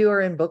many of you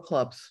are in book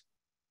clubs?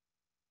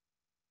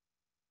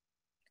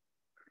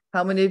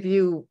 How many of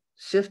you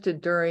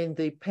shifted during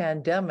the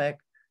pandemic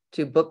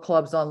to book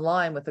clubs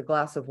online with a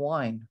glass of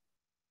wine?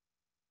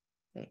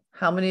 Okay.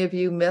 How many of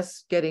you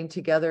miss getting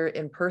together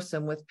in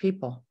person with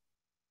people?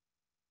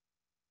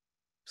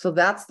 So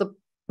that's the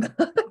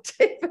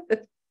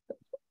David.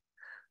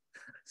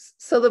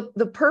 So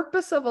the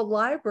purpose of a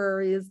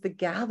library is the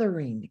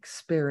gathering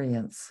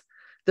experience.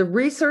 The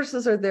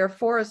resources are there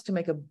for us to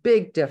make a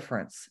big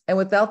difference. And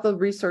without the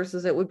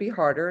resources, it would be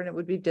harder and it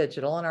would be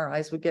digital and our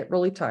eyes would get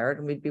really tired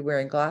and we'd be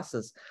wearing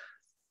glasses.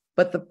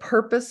 But the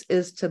purpose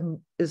is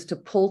to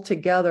pull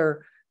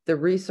together the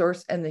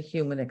resource and the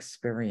human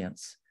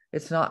experience.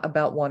 It's not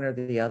about one or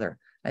the other.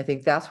 I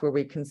think that's where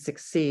we can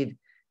succeed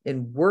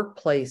in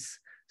workplace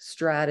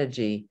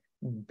strategy,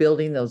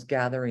 building those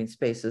gathering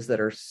spaces that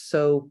are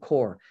so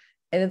core.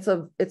 And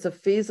it's a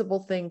feasible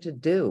thing to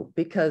do,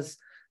 because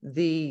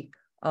the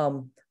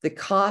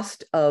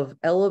cost of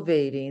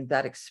elevating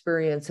that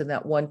experience in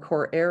that one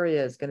core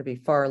area is going to be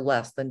far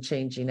less than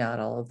changing out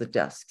all of the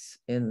desks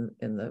in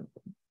the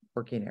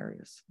working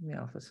areas, in the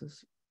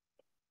offices.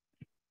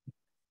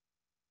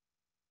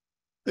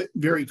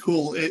 Very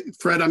cool.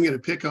 Fred, I'm going to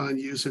pick on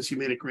you since you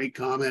made a great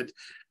comment.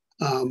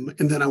 And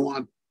then I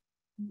want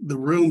the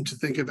room to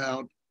think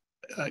about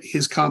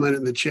his comment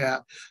in the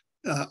chat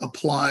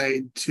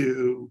applied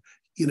to,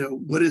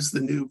 what is the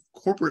new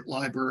corporate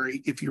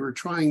library if you were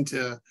trying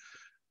to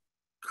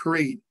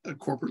create a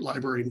corporate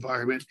library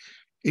environment.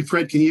 Hey,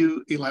 Fred, can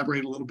you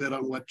elaborate a little bit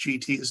on what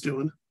GT is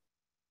doing?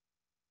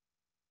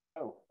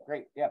 Oh,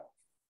 great. Yeah.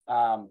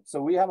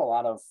 So we have a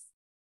lot of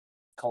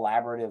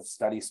collaborative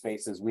study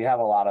spaces. We have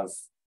a lot of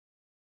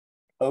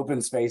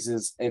open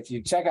spaces. If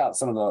you check out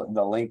some of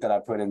the link that I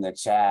put in the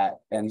chat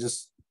and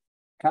just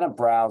kind of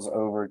browse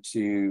over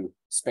to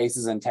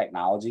Spaces and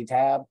Technology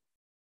tab,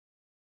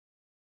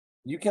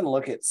 you can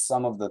look at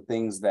some of the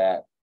things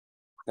that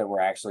we're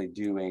actually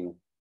doing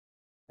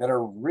that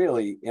are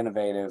really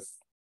innovative,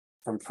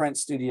 from print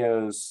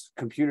studios,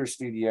 computer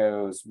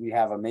studios. We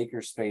have a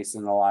maker space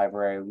in the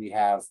library. We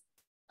have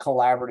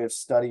collaborative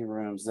study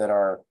rooms that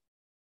are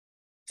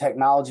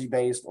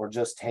technology-based or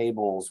just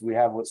tables. We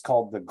have what's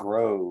called the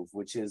Grove,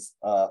 which is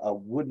a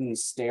wooden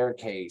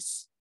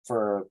staircase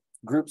for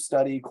group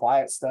study,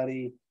 quiet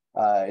study.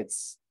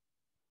 It's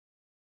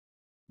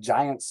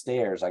giant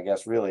stairs, I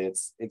guess, really.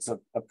 It's a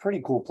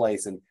pretty cool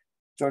place. And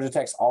Georgia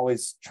Tech's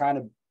always trying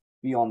to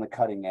be on the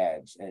cutting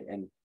edge.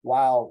 And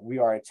while we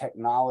are a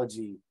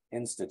technology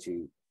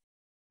institute,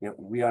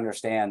 we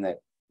understand that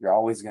you're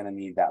always going to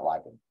need that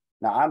library.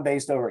 Now, I'm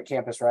based over at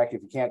Campus Rec.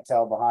 If you can't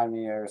tell, behind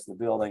me there's the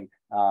building,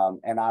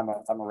 and I'm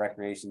a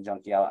recreation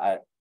junkie. I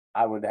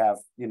would have,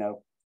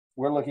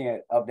 we're looking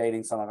at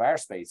updating some of our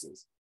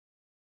spaces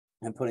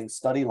and putting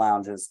study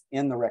lounges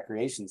in the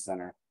recreation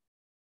center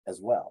as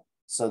well,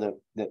 so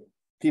that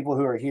people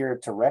who are here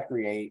to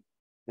recreate,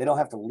 they don't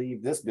have to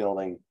leave this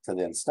building to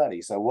then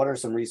study. So what are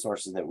some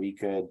resources that we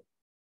could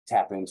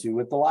tap into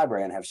with the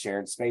library and have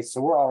shared space?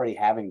 So we're already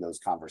having those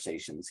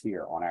conversations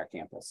here on our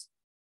campus.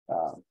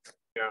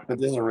 But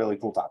this is a really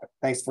cool topic.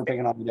 Thanks for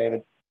picking on me,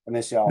 David. I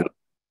miss y'all.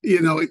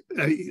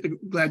 I'm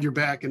glad you're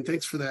back, and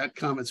thanks for that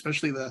comment,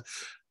 especially the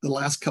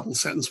last couple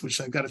sentences, which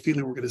I've got a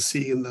feeling we're going to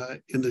see in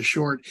the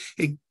short.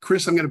 Hey,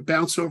 Chris, I'm going to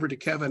bounce over to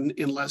Kevin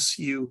unless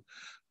you,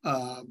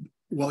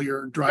 while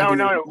you're driving.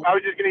 No. I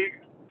was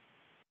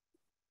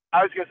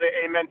going to say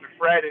amen to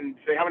Fred and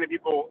say how many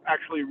people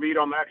actually read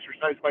on the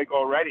exercise bike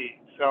already.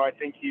 So I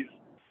think he's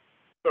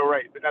so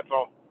right, but that's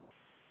all.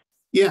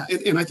 Yeah,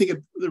 and I think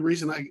the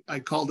reason I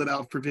called it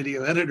out for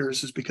video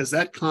editors is because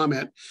that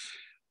comment,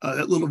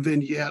 that little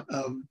vignette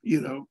of,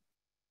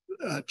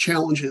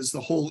 challenges the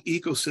whole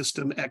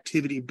ecosystem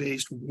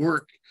activity-based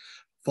work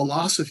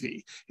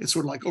philosophy. It's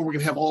sort of like, we're going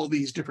to have all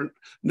these different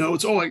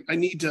nodes. I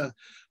need to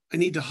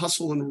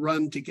hustle and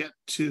run to get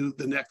to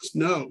the next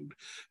node,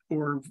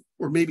 or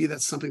maybe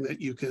that's something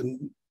that you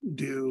can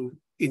do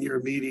in your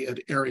immediate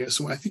area.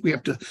 So I think we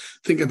have to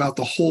think about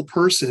the whole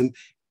person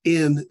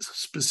in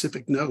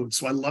specific nodes.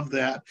 So I love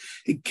that.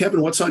 Hey,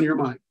 Kevin, what's on your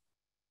mind?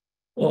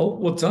 Well,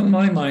 what's on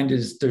my mind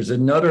is there's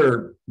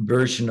another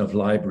version of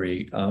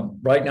library.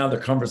 Right now, the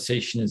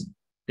conversation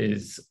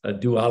is a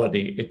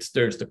duality.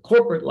 There's the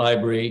corporate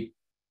library,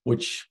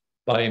 which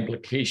by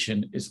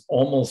implication is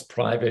almost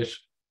private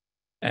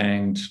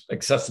and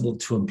accessible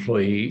to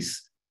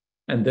employees.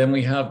 And then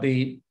we have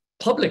the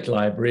public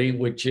library,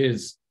 which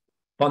is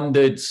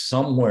funded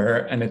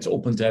somewhere and it's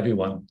open to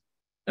everyone.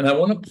 And I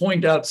want to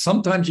point out,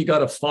 sometimes you got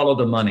to follow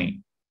the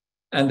money.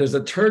 And there's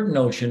a third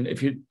notion,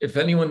 if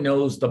anyone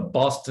knows the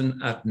Boston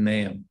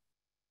Athenaeum,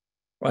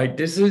 right?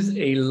 This is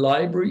a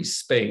library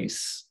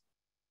space,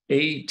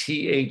 Athenaeum.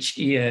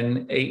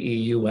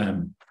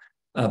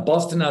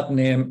 Boston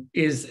Athenaeum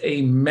is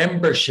a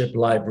membership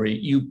library.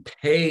 You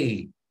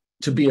pay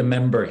to be a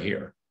member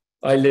here.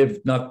 I live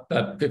not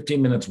that 15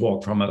 minutes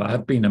walk from it. I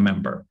have been a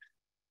member.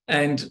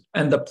 And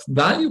the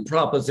value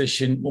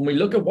proposition, when we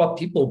look at what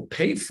people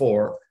pay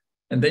for,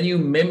 and then you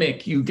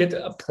mimic, you get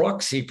a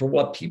proxy for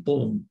what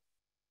people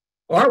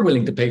are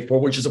willing to pay for,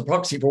 which is a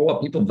proxy for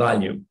what people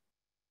value,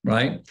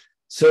 right?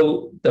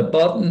 So the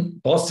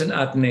Boston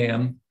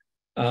Athenaeum,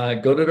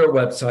 go to their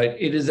website.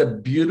 It is a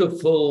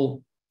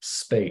beautiful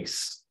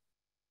space,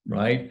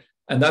 right?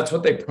 And that's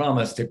what they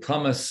promise. They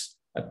promise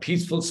a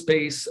peaceful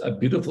space, a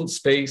beautiful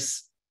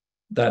space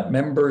that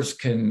members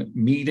can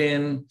meet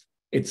in.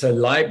 It's a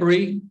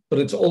library, but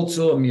it's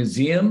also a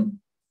museum,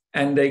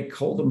 and they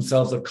call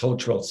themselves a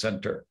cultural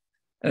center.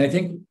 And I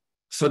think,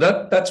 so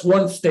that's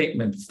one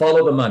statement,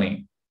 follow the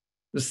money.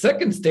 The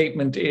second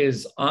statement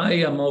is, I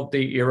am of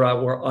the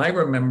era where I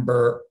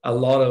remember a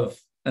lot of,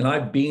 and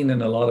I've been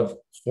in a lot of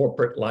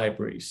corporate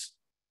libraries.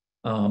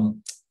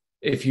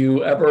 If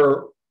you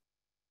ever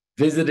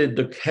visited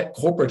the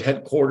corporate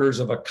headquarters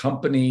of a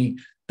company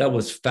that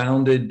was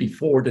founded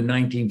before the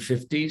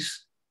 1950s,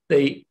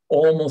 they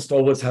almost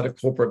always had a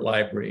corporate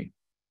library.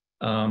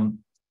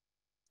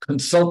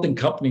 Consulting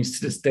companies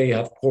to this day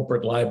have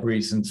corporate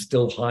libraries and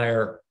still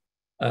hire.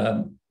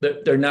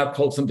 They're now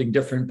called something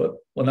different, but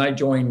when I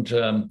joined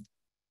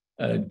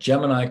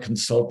Gemini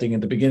Consulting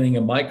at the beginning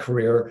of my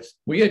career,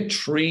 we had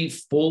 3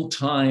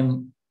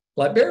 full-time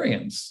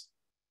librarians.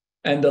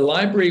 And the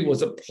library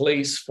was a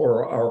place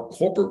for our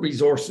corporate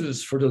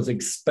resources, for those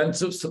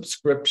expensive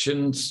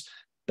subscriptions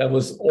that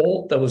was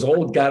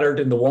all gathered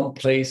into one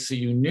place. So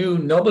you knew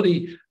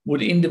nobody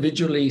would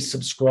individually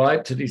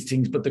subscribe to these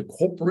things, but the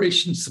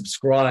corporation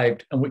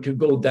subscribed, and we could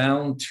go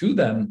down to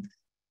them.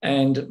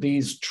 And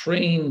these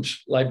trained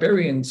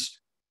librarians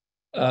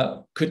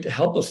could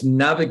help us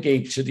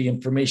navigate to the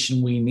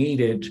information we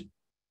needed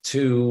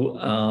to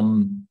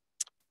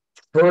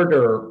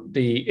further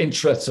the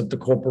interests of the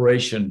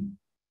corporation.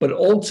 But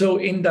also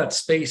in that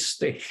space,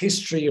 the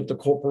history of the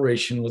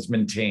corporation was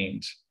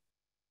maintained.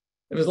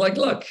 It was like,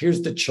 look,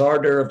 here's the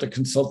charter of the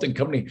consulting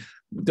company.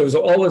 There was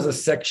always a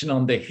section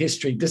on the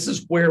history. This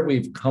is where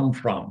we've come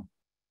from.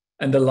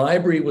 And the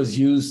library was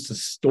used to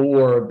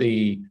store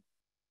the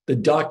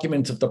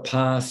documents of the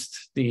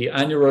past, the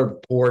annual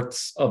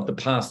reports of the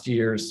past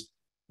years,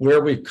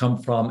 where we've come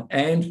from,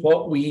 and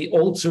what we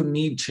also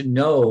need to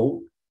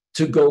know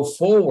to go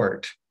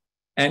forward.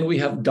 And we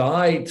have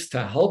guides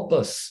to help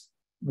us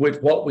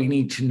with what we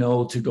need to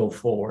know to go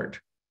forward.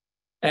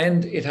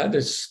 And it had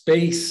a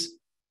space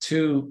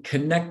to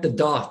connect the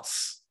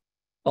dots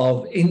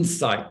of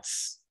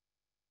insights.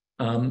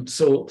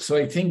 So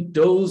I think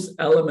those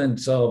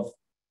elements of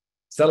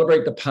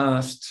celebrate the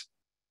past,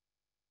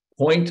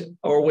 point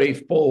our way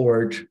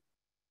forward,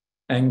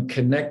 and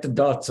connect the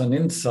dots on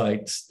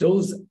insights,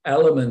 those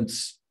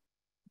elements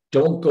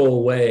don't go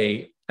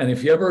away. And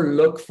if you ever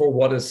look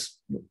for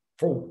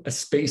a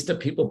space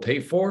that people pay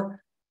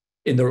for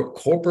in the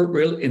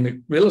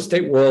real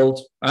estate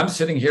world, I'm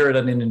sitting here at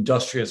an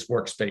industrious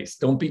workspace.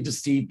 Don't be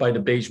deceived by the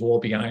beige wall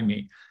behind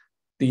me.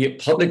 The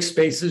public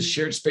spaces,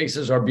 shared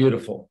spaces are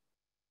beautiful.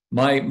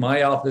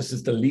 My office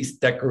is the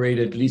least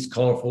decorated, least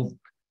colorful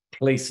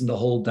place in the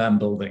whole damn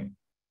building.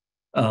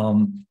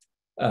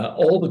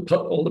 All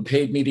the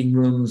paid meeting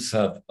rooms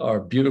are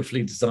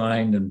beautifully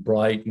designed and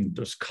bright, and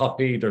there's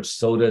coffee, there's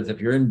sodas. If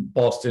you're in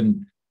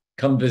Boston,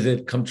 come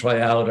visit, come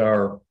try out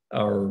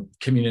our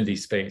community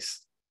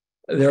space.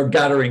 There are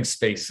gathering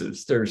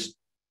spaces, there's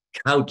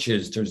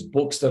couches, there's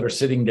books that are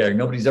sitting there.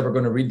 Nobody's ever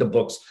going to read the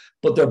books,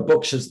 but they're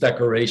books as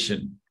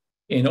decoration.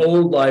 In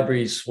old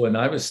libraries, when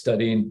I was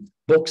studying,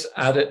 books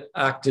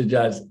acted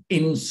as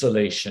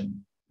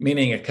insulation,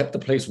 meaning it kept the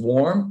place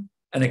warm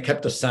and it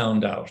kept the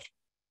sound out.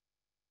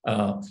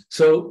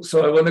 So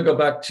I want to go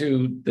back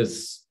to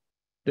this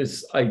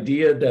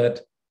idea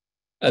that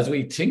as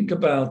we think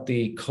about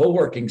the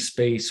co-working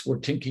space, we're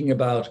thinking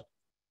about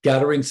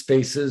gathering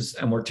spaces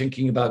and we're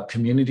thinking about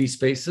community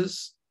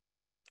spaces.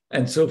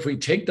 And so if we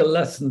take the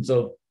lessons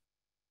of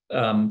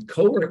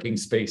co-working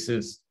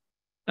spaces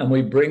and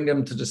we bring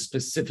them to the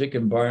specific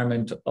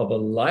environment of a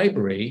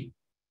library,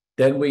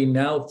 then we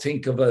now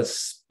think of a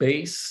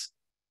space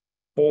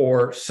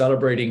for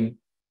celebrating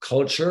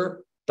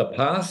culture, the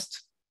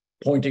past,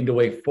 pointing the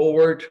way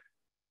forward,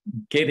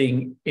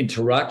 getting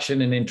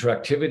interaction and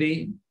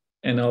interactivity.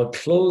 And I'll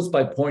close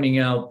by pointing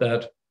out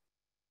that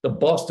the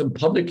Boston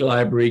Public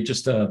Library,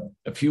 just a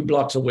few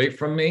blocks away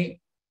from me.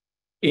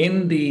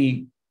 In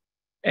the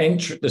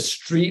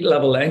street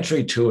level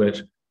entry to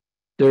it,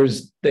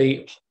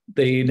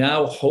 they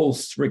now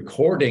host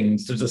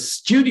recordings. There's a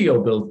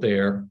studio built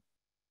there.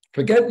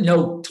 Forget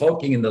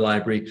talking in the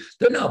library.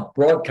 They're now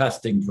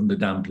broadcasting from the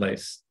damn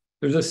place.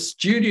 There's a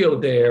studio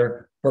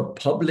there for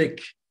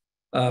public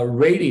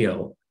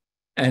radio,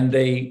 and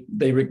they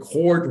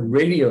record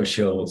radio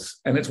shows.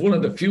 And it's one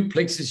of the few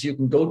places you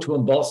can go to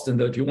in Boston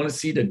that if you want to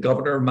see the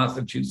governor of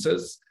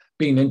Massachusetts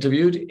being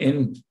interviewed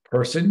in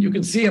person, you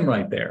can see him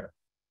right there,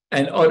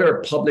 and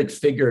other public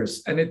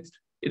figures. And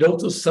it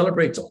also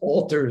celebrates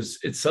authors.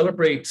 It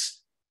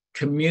celebrates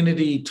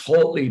community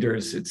thought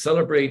leaders. It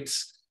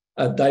celebrates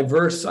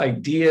diverse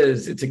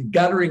ideas. It's a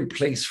gathering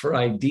place for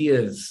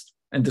ideas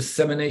and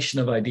dissemination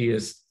of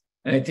ideas.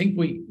 And I think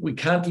we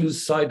can't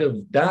lose sight of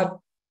that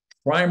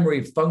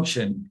primary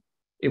function.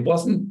 It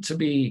wasn't to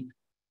be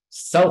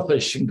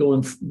selfish and go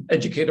and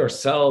educate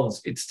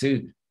ourselves. It's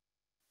to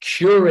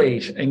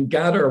curate and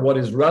gather what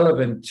is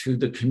relevant to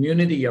the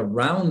community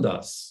around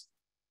us.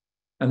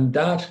 And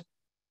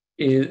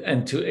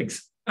to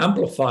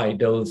amplify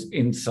those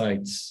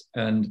insights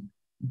and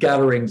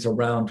gatherings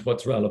around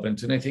what's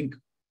relevant. And I think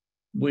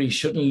we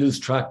shouldn't lose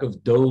track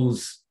of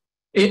those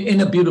in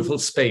a beautiful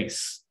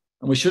space.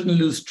 And we shouldn't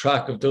lose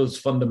track of those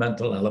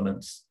fundamental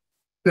elements.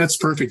 That's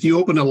perfect. You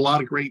opened a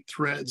lot of great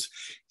threads.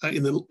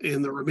 In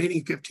the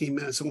remaining 15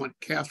 minutes, I want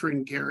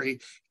Catherine, Gary,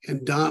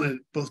 and Donna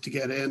both to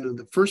get in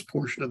the first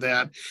portion of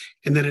that.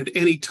 And then at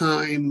any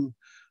time,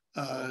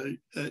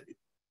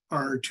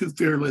 our two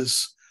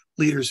fearless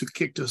leaders who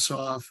kicked us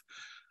off,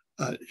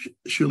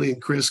 Shuli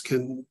and Chris,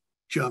 can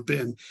jump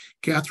in.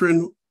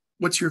 Catherine,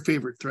 what's your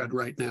favorite thread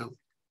right now?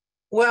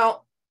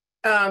 Well,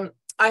 I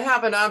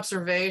have an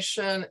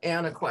observation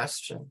and a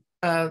question.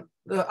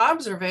 The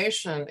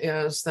observation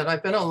is that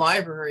I've been a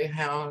library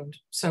hound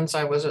since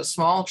I was a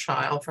small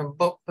child, from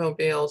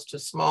bookmobiles to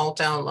small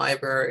town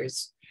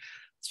libraries,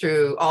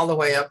 through all the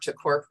way up to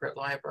corporate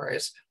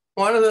libraries.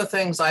 One of the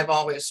things I've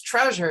always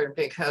treasured,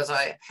 because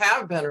I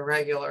have been a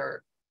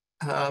regular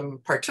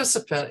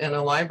participant in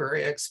a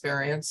library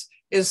experience,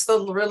 is the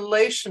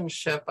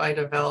relationship I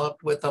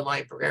developed with the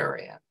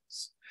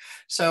librarians.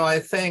 So I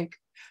think,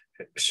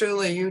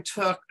 Shuli, you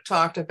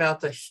talked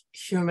about the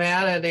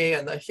humanity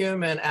and the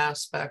human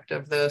aspect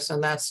of this,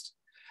 and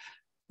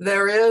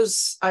there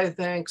is, I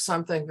think,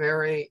 something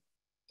very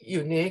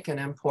unique and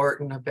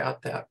important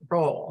about that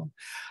role.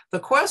 The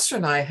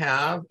question I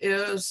have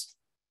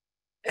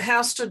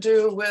has to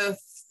do with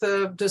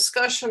the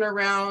discussion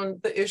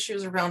around the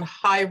issues around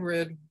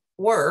hybrid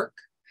work,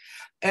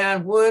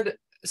 and would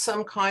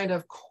some kind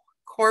of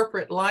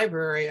corporate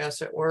library,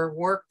 as it were,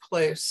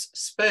 workplace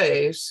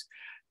space,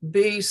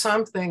 be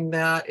something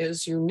that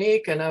is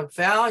unique and of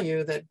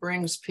value that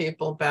brings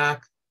people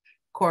back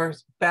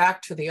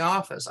to the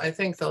office? I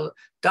think the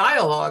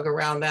dialogue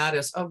around that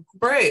is, oh,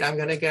 great, I'm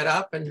going to get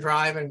up and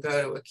drive and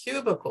go to a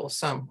cubicle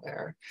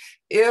somewhere.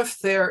 If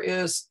there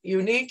is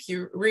unique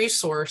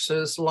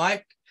resources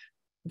like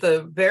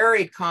the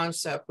varied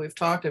concept we've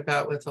talked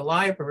about with the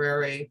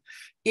library,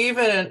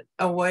 even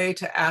a way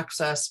to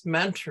access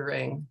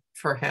mentoring,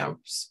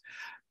 perhaps,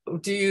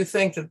 do you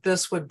think that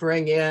this would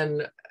bring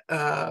in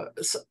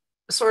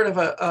sort of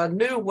a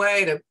new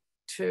way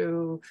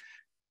to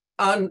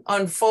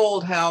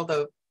unfold how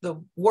the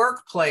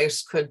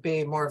workplace could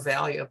be more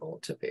valuable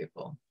to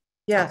people?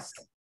 Yes,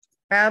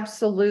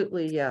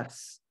 absolutely,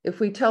 yes.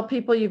 If we tell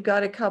people you've got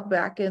to come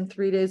back in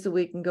 3 days a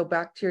week and go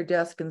back to your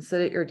desk and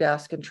sit at your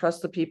desk and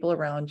trust the people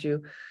around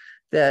you,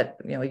 that,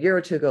 you know, a year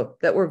or two ago,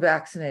 that were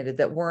vaccinated,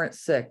 that weren't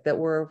sick, that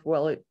were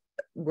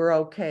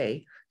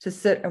okay to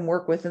sit and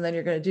work with, and then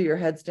you're going to do your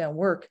heads down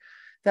work,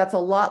 that's a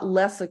lot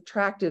less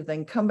attractive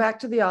than come back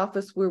to the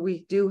office where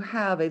we do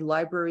have a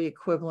library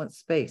equivalent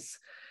space,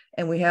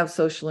 and we have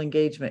social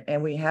engagement,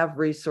 and we have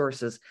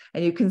resources,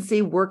 and you can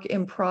see work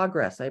in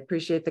progress. I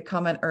appreciate the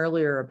comment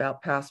earlier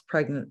about past,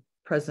 present,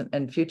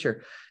 and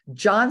future.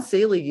 John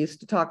Seeley used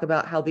to talk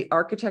about how the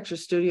architecture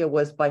studio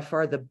was by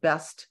far the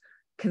best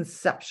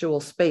conceptual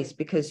space,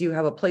 because you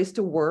have a place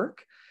to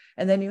work,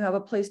 and then you have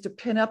a place to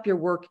pin up your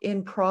work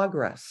in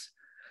progress,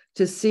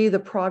 to see the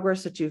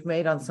progress that you've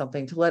made on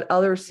something, to let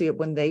others see it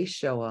when they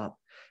show up.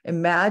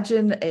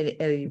 Imagine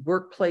a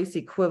workplace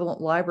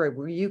equivalent library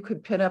where you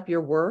could pin up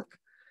your work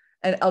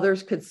and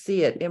others could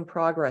see it in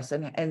progress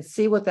and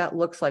see what that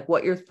looks like,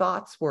 what your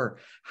thoughts were,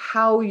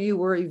 how you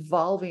were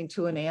evolving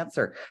to an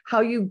answer,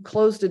 how you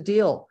closed a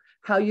deal,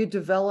 how you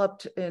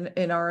developed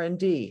in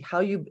R&D,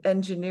 how you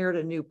engineered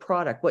a new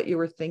product, what you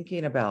were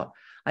thinking about.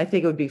 I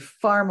think it would be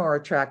far more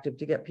attractive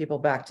to get people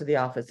back to the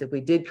office if we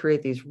did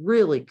create these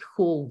really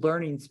cool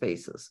learning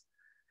spaces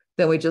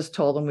than we just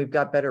told them we've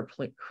got better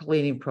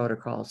cleaning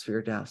protocols for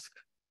your desk.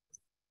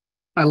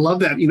 I love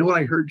that. You know what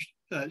I heard,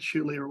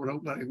 Shuli, or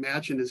what I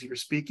imagine as you're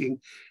speaking,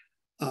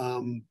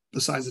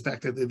 besides the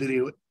fact that the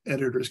video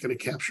editor is going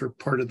to capture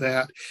part of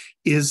that,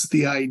 is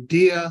the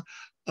idea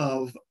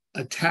of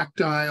a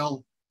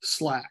tactile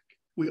Slack.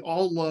 We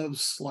all love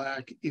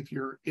Slack if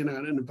you're in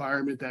an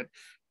environment that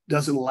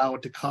doesn't allow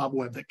it to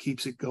cobweb, that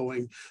keeps it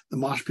going. The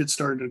Mosh Pit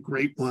started a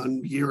great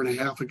one 1.5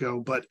 years ago,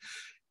 but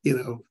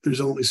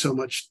there's only so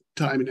much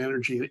time and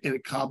energy, and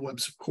it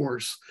cobwebs, of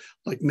course,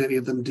 like many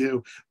of them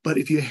do. But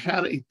if you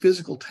had a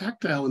physical,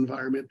 tactile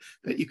environment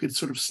that you could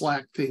sort of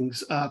slack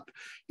things up,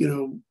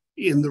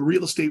 in the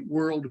real estate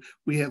world,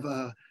 we have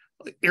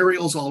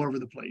aerials all over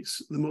the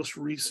place. The most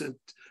recent,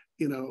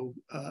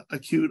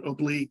 acute,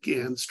 oblique,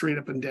 and straight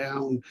up and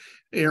down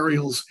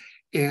aerials,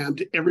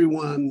 and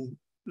everyone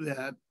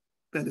that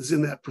is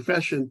in that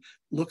profession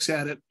looks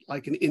at it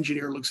like an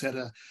engineer looks at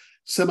a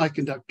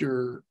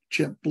semiconductor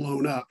chip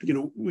blown up.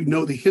 We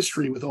know the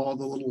history with all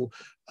the little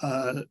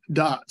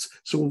dots.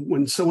 So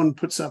when someone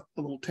puts up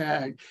a little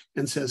tag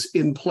and says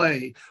 "in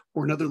play,"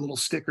 or another little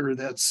sticker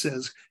that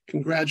says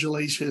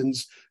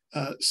 "Congratulations,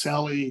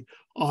 Sally,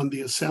 on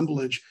the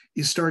assemblage,"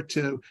 you start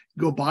to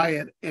go by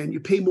it, and you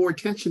pay more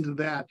attention to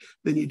that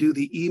than you do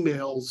the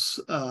emails,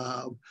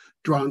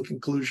 drawing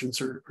conclusions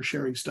or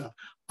sharing stuff.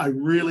 I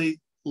really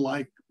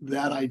like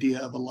that idea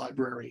of a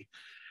library.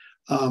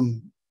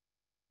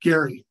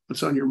 Gary,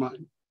 what's on your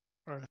mind?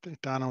 I think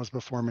Donna was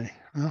before me.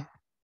 Huh?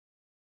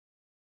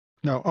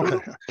 No, okay.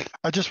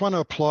 I just want to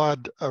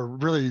applaud,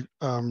 really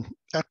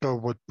echo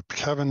what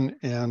Kevin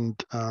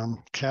and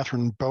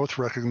Catherine both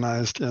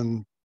recognized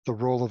in the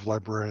role of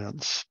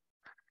librarians.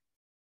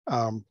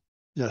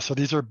 So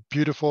these are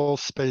beautiful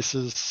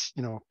spaces,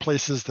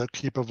 places that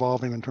keep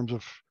evolving in terms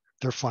of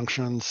their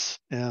functions,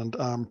 and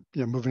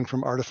moving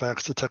from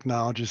artifacts to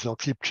technologies, they'll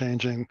keep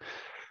changing.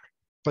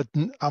 But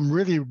I'm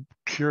really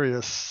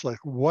curious,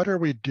 what are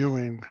we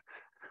doing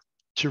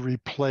to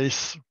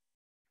replace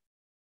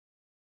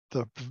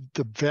the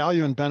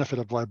value and benefit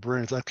of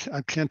librarians?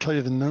 I can't tell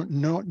you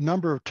the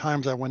number of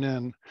times I went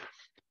in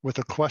with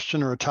a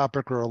question or a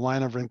topic or a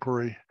line of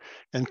inquiry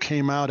and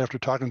came out after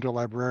talking to a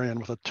librarian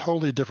with a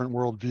totally different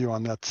worldview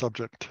on that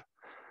subject.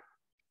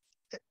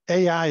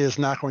 AI is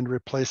not going to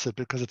replace it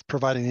because it's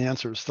providing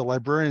answers. The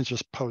librarians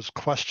just pose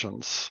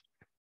questions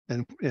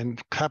and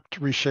kept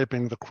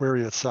reshaping the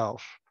query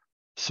itself.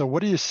 So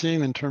what are you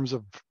seeing in terms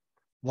of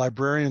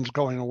librarians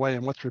going away,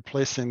 and what's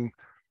replacing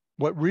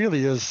what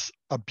really is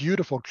a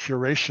beautiful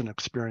curation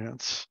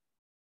experience?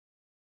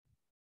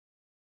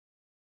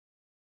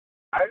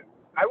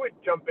 I would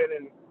jump in,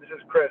 and this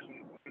is Chris,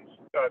 and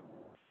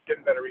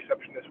getting better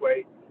reception this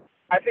way.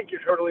 I think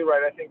you're totally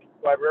right. I think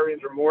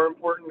librarians are more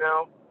important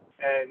now,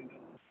 and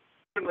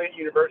certainly at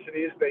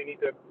universities, they need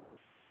to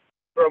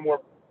throw a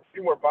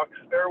few more bucks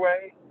their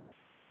way.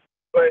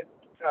 But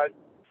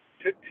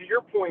to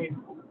your point,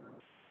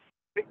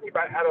 thinking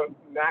about how to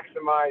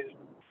maximize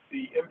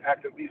the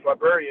impact of these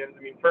librarians,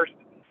 first,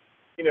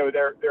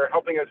 they're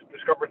helping us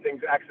discover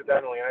things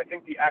accidentally. And I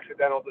think the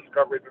accidental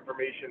discovery of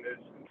information is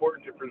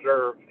important to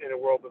preserve in a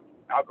world of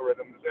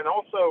algorithms. And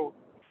also,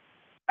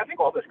 I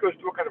think all this goes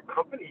to what kind of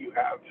company you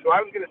have. So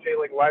I was going to say,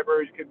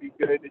 libraries could be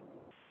good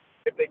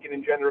if they can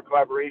engender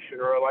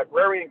collaboration, or a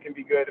librarian can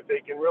be good if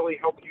they can really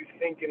help you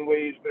think in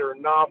ways that are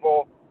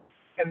novel.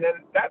 And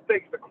then that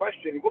begs the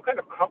question, what kind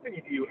of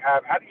company do you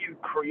have? How do you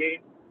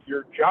create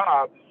your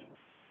jobs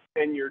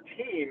and your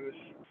teams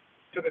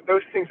so that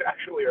those things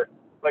actually are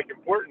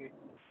important,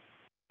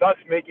 thus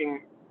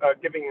giving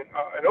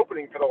an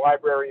opening for the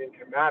librarian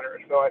to matter.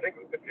 So I think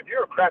if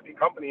you're a crappy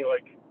company,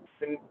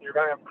 then you're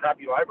going to have a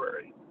crappy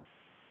library.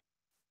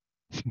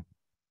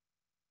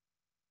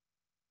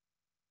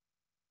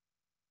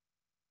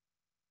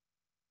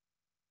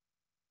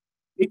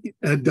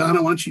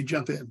 Donna, why don't you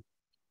jump in?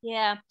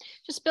 Yeah,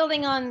 just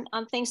building on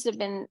things that have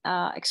been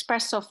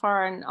expressed so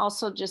far, and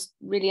also just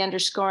really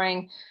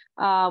underscoring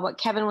what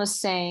Kevin was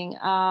saying.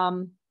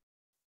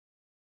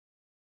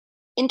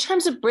 In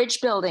terms of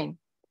bridge building,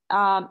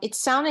 it's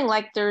sounding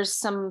like there's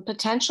some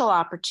potential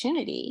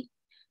opportunity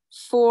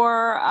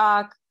for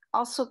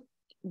also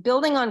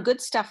building on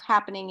good stuff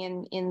happening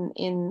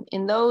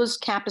in those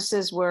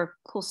campuses where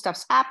cool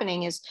stuff's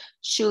happening, as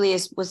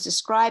Shuli was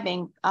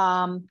describing.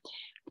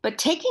 But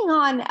taking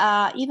on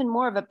even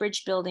more of a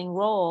bridge building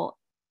role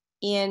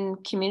in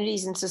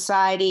communities and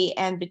society,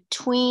 and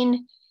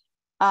between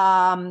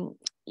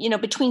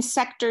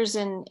sectors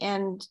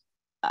and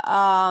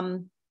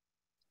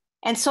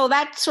so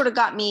that sort of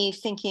got me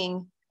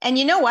thinking. And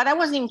you know what? I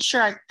wasn't even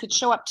sure I could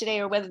show up today,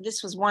 or whether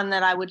this was one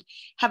that I would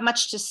have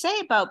much to say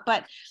about.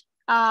 But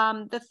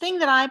the thing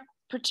that I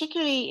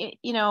particularly,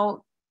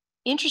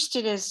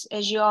 interested,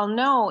 as you all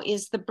know,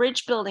 is the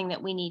bridge building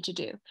that we need to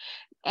do,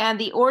 and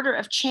the order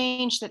of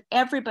change that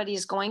everybody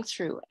is going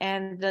through,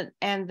 and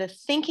the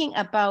thinking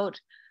about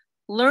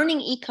learning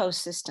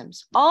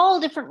ecosystems, all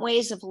different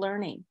ways of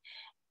learning.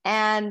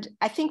 And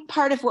I think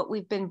part of what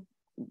we've been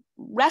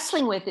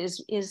wrestling with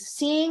is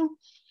seeing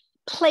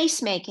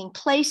placemaking,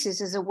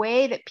 places, as a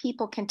way that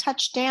people can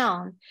touch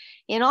down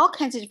in all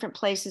kinds of different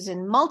places in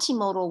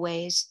multimodal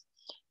ways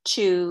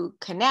to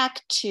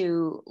connect,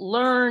 to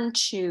learn,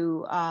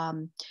 to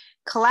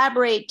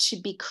collaborate, to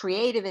be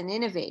creative and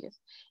innovative.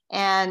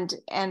 And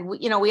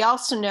we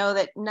also know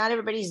that not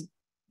everybody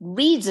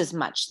reads as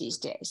much these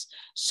days.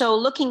 So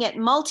looking at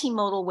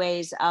multimodal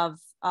ways of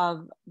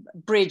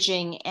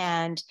bridging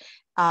and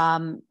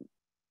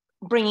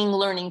bringing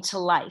learning to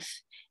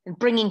life and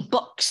bringing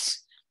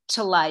books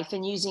to life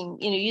and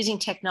using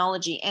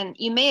technology. And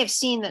you may have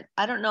seen that,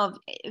 I don't know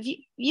if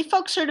you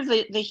folks heard of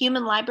the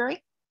Human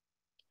Library.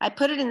 I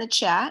put it in the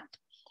chat.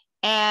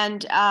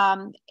 And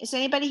has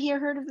anybody here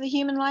heard of the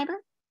Human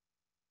Library?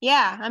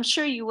 Yeah, I'm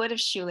sure you would have,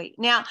 Shuli.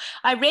 Now,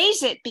 I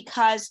raise it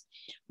because,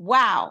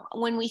 wow,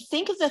 when we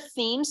think of the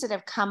themes that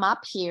have come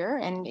up here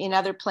and in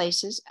other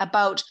places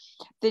about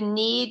the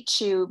need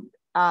to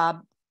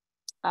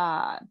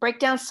break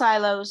down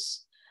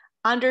silos,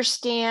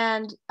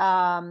 understand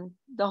the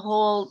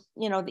whole,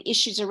 the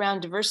issues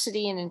around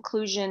diversity and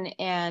inclusion,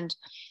 and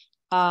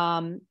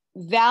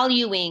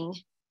valuing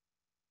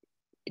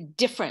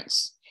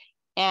difference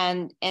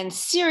and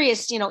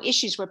serious,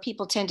 issues where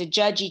people tend to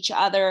judge each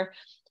other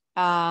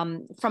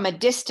from a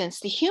distance.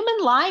 The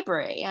Human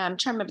Library, I'm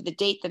trying to remember the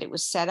date that it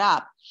was set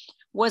up,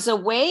 was a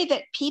way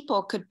that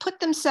people could put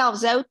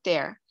themselves out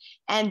there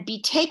and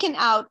be taken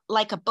out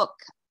like a book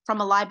from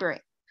a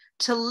library,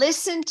 to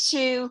listen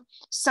to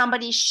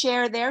somebody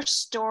share their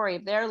story,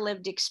 their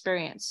lived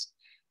experience.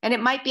 And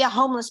it might be a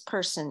homeless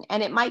person,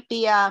 and it might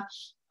be a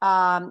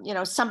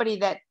somebody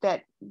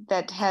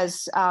that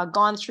has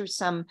gone through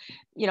some,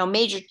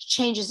 major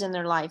changes in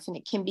their life. And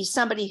it can be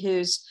somebody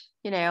who's,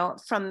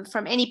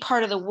 from any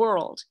part of the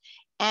world.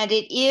 And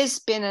it has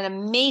been an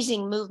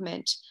amazing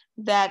movement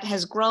that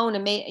has grown,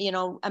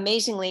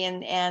 amazingly.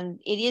 And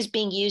it is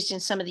being used in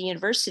some of the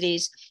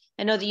universities.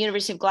 I know the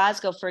University of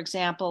Glasgow, for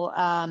example,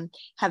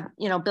 have,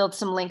 built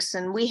some links,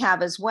 and we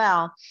have as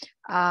well.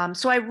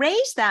 So I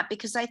raise that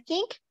because I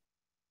think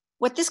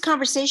what this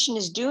conversation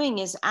is doing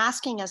is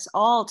asking us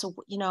all to,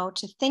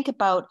 to think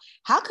about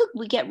how could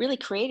we get really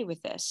creative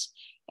with this,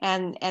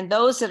 and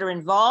those that are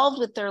involved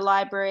with their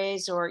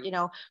libraries, or,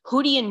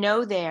 who do you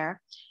know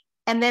there?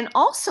 And then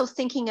also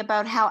thinking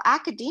about how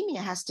academia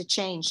has to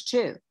change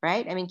too,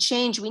 right? I mean,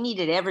 change, we need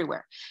it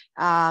everywhere.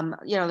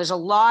 There's a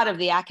lot of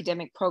the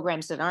academic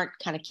programs that aren't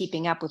kind of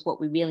keeping up with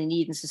what we really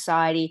need in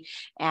society,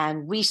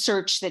 and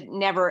research that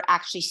never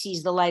actually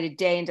sees the light of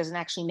day and doesn't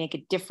actually make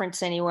a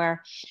difference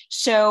anywhere.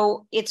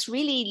 So it's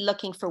really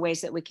looking for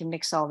ways that we can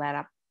mix all that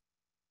up.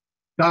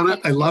 Donna,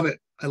 I love it.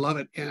 I love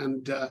it.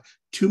 And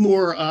 2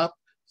 more up,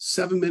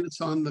 7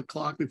 minutes on the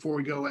clock before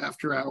we go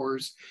after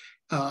hours.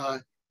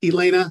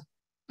 Elena,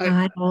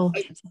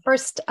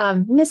 First,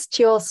 missed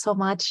you all so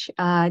much.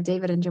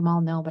 David and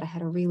Jamal know, but I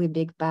had a really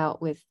big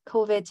bout with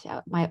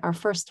COVID, our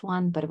first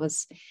one, but it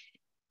was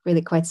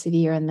really quite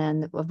severe. And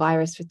then a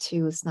virus for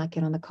 2 snuck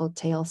in on the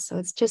coattails. So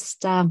it's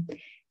just,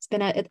 it's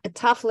been a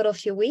tough little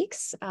few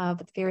weeks,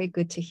 but very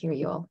good to hear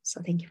you all.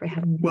 So thank you for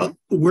having me. Well,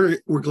 we're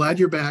glad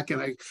you're back. And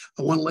I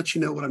want to let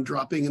you know what I'm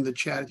dropping in the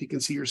chat, if you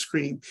can see your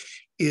screen,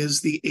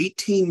 is the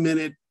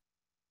 18-minute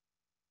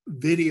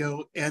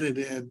video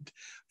edited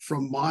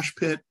from Mosh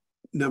Pit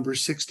number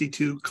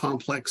 62,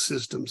 Complex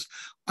Systems.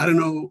 I don't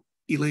know,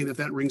 Elaine, if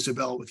that rings a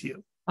bell with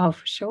you. Oh,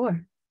 for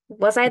sure.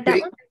 Was I at that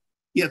one?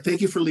 Yeah,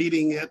 thank you for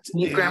leading it.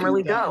 You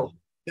Grammarly go.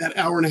 That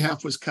hour and a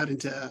half was cut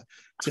into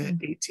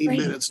 18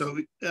 minutes. So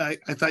I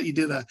thought you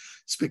did a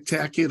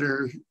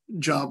spectacular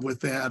job with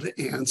that.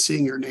 And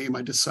seeing your name,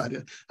 I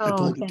decided I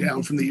pulled it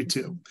down from the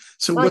YouTube.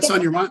 So what's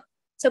on your mind?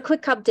 So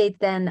quick update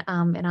then,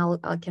 and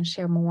I can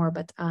share more,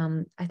 but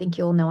I think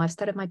you all know I've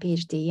started my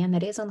PhD, and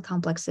it is on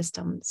complex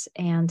systems,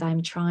 and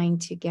I'm trying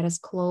to get as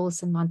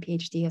close in one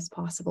PhD as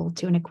possible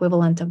to an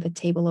equivalent of the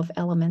table of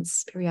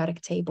elements,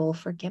 periodic table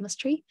for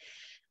chemistry,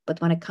 but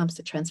when it comes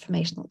to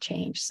transformational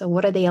change. So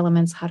what are the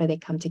elements? How do they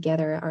come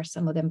together? Are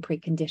some of them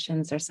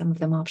preconditions? Are some of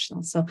them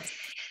optional? So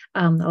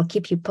I'll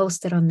keep you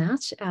posted on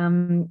that.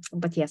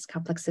 But yes,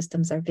 complex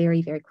systems are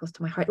very, very close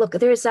to my heart. Look,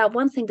 there's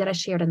one thing that I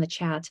shared in the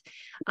chat,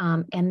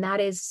 and that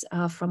is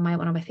from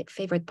one of my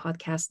favorite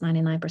podcasts,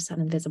 99%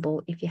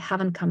 Invisible. If you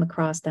haven't come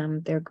across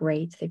them, they're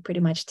great. They pretty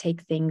much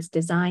take things,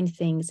 design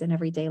things in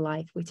everyday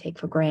life we take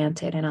for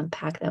granted, and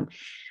unpack them.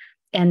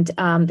 And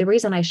the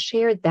reason I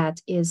shared that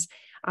is,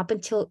 up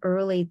until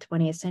early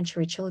 20th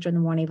century,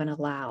 children weren't even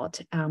allowed,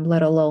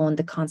 let alone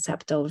the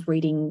concept of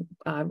reading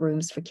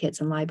rooms for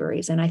kids in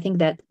libraries. And I think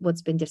that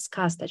what's been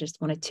discussed, I just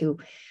wanted to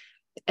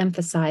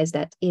emphasize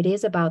that it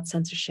is about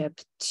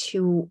censorship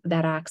to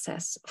that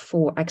access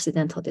for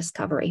accidental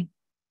discovery.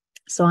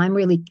 So I'm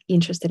really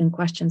interested in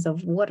questions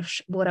of what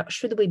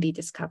should we be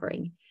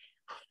discovering?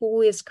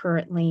 Who is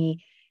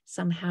currently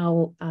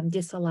somehow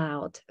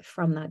disallowed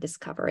from that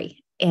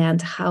discovery?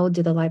 And how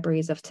do the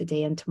libraries of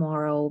today and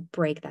tomorrow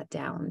break that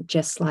down,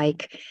 just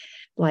like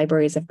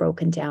libraries have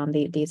broken down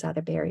these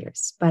other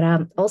barriers?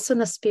 But also in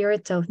the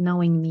spirit of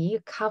knowing me,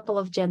 a couple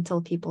of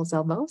gentle people's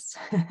elbows.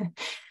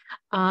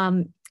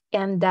 And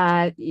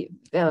Donna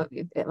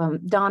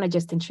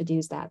just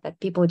introduced that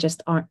people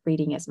just aren't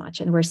reading as much.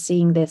 And we're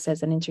seeing this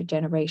as an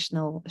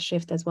intergenerational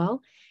shift as well.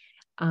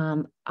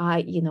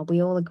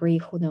 We all agree,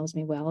 who knows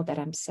me well, that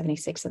I'm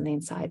 76 on the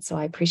inside. So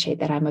I appreciate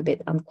that I'm a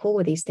bit uncool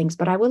with these things,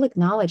 but I will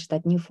acknowledge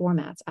that new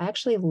formats. I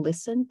actually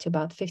listen to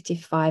about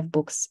 55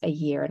 books a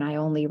year, and I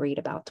only read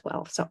about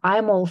 12. So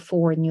I'm all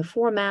for new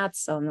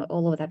formats and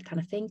all of that kind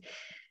of thing.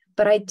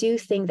 But I do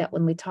think that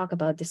when we talk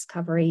about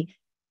discovery,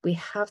 we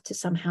have to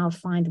somehow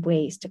find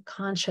ways to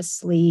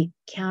consciously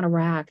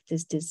counteract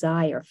this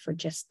desire for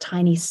just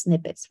tiny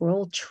snippets. We're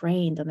all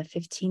trained on a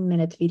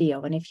 15-minute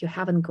video. And if you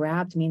haven't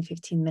grabbed me in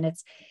 15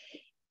 minutes,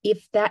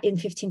 if that in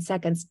 15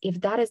 seconds,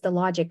 if that is the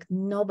logic,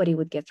 nobody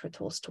would get through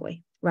Tolstoy,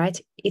 right?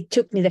 It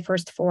took me the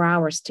first 4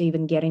 hours to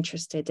even get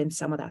interested in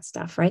some of that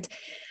stuff, right?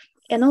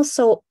 And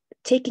also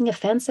taking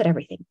offense at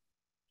everything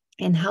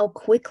and how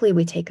quickly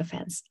we take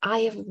offense. I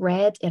have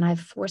read and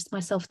I've forced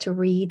myself to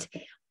read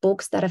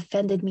books that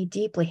offended me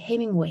deeply.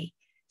 Hemingway,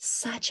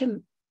 such a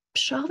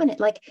chauvinist,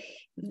 like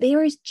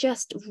there is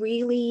just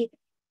really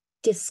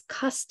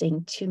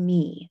disgusting to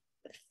me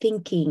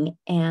thinking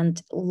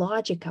and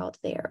logic out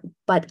there.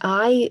 But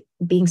I,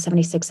 being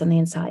 76 on the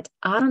inside,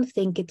 I don't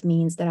think it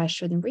means that I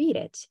shouldn't read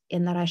it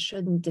and that I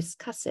shouldn't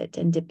discuss it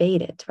and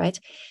debate it, right?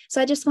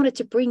 So I just wanted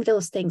to bring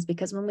those things,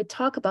 because when we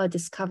talk about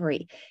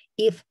discovery,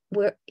 if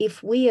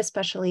we,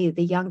 especially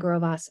the younger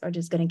of us, are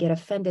just going to get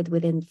offended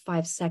within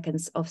 5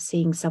 seconds of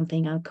seeing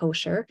something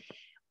unkosher,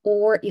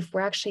 or if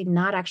we're actually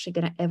not actually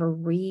going to ever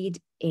read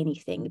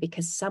anything,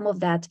 because some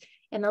of that,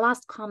 and the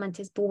last comment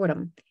is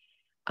boredom.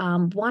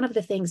 One of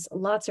the things,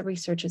 lots of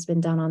research has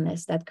been done on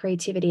this, that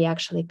creativity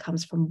actually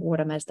comes from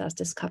boredom, as does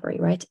discovery,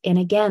 right? And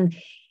again,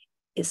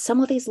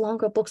 some of these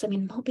longer books, I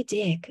mean, Moby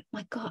Dick,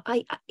 my God,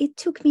 it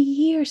took me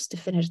years to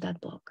finish that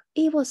book.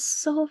 It was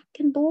so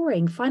fucking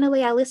boring.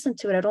 Finally, I listened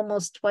to it at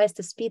almost twice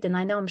the speed. And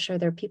I know I'm sure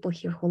there are people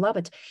here who love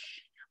it,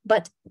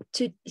 but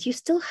you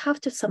still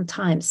have to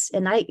sometimes,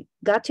 and I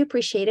got to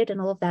appreciate it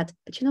and all of that,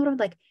 but you know what I'm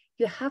like?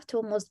 You have to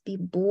almost be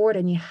bored,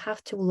 and you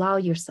have to allow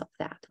yourself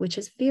that, which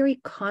is very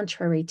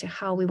contrary to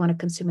how we want to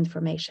consume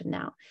information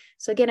now.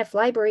 So again, if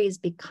libraries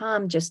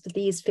become just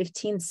these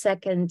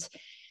 15-second,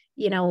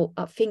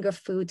 finger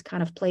food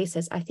kind of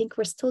places, I think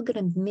we're still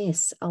going to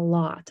miss a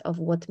lot of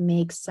what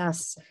makes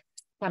us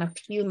kind of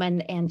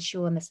human and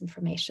chew on this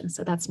information.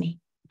 So that's me.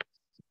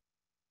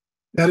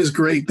 That is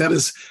great. That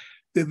is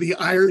the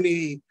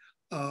irony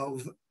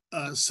of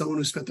someone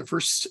who spent the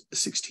first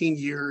 16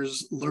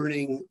 years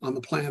learning on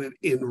the planet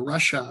in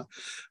Russia,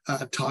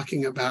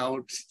 talking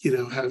about,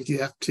 how you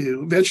have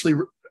to eventually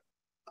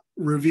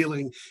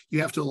revealing you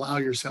have to allow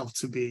yourself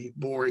to be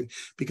boring,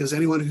 because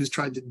anyone who's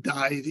tried to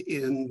dive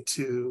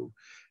into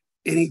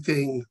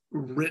anything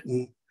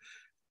written,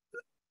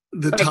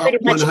 the top pretty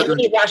much 100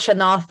 any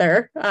Russian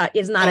author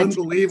is not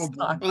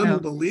unbelievable, no.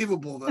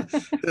 unbelievable.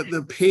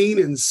 The pain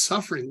and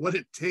suffering, what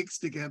it takes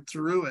to get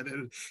through it,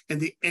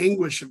 and the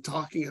anguish of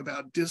talking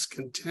about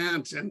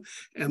discontent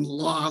and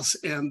loss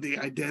and the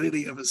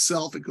identity of a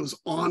self. It goes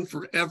on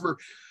forever.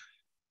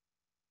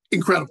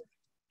 Incredible.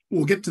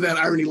 We'll get to that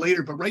irony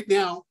later, but right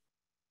now,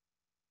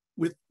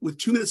 with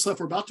 2 minutes left,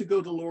 we're about to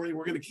go to Lori.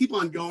 We're going to keep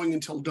on going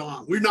until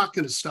dawn. We're not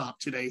going to stop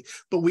today,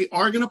 but we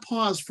are going to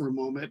pause for a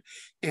moment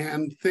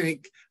and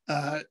thank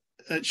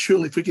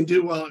Shuli. If we can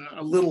do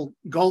a little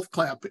golf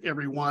clap,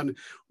 everyone,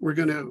 we're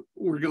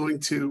going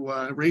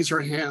to raise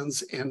our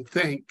hands and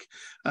thank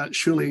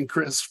Shuli and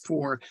Chris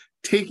for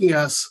taking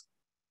us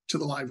to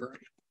the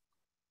library.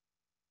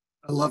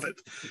 I love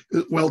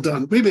it. Well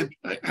done. Wait a minute.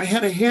 I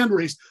had a hand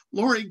raised.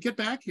 Lori, get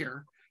back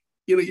here.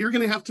 You're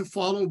going to have to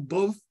follow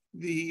both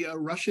the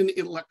Russian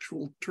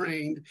intellectual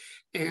trained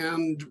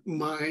and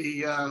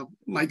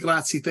my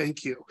grazie,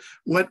 thank you.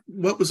 What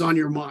was on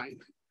your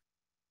mind?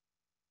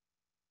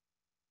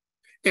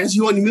 As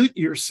you unmute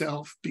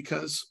yourself,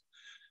 because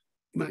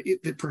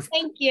perfect.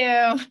 Thank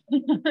you.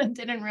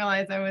 Didn't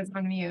realize I was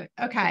on mute.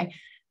 Okay.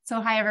 So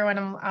hi, everyone.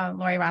 I'm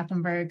Lori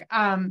Rothenberg.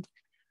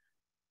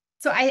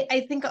 So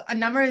I think a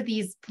number of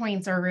these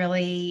points are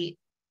really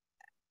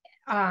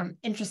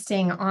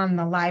interesting on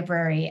the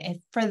library.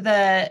 For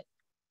the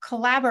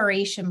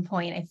collaboration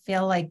point, I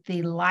feel like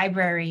the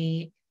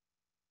library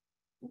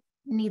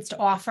needs to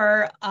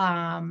offer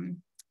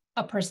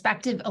a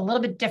perspective a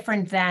little bit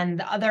different than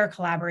the other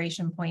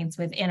collaboration points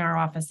within our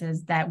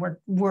offices that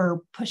we're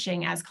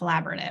pushing as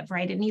collaborative,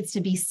 right? It needs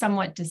to be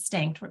somewhat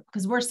distinct,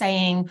 because we're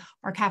saying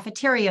our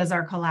cafeterias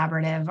are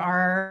collaborative,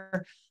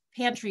 our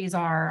pantries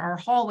are, our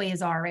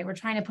hallways are, right? We're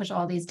trying to push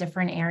all these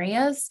different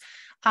areas.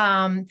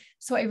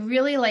 So I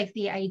really like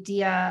the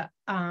idea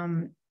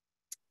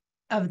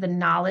of the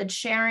knowledge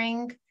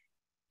sharing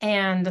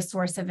and the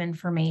source of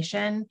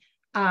information,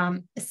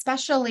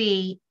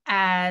 especially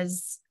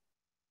as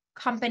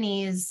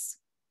companies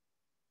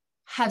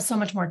have so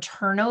much more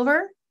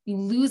turnover. You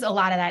lose a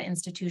lot of that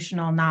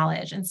institutional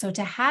knowledge. And so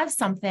to have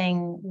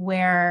something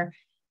where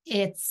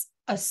it's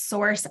a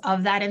source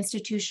of that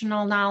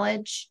institutional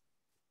knowledge,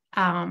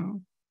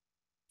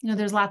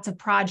 there's lots of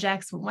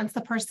projects. Once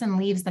the person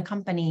leaves the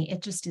company,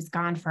 it just is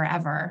gone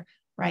forever,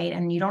 right?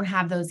 And you don't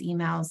have those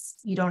emails,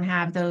 you don't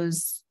have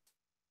those,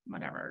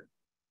 whatever,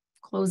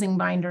 closing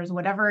binders,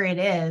 whatever it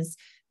is,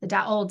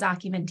 the old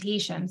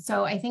documentation.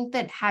 So I think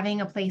that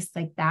having a place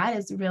like that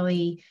is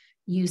really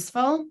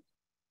useful.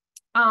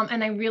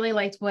 And I really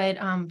liked what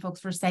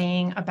folks were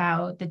saying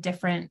about the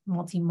different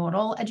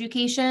multimodal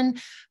education,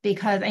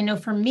 because I know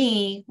for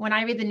me, when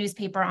I read the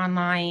newspaper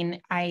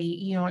online,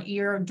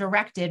 you're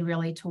directed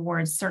really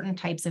towards certain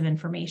types of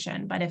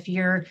information. But if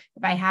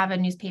I have a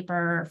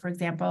newspaper, for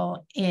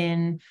example,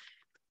 in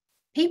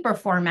paper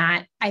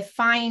format, I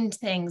find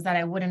things that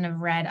I wouldn't have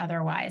read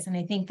otherwise. And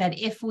I think that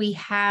if we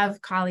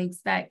have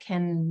colleagues that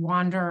can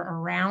wander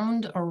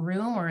around a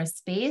room or a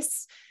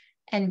space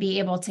and be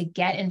able to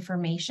get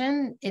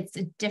information, it's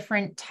a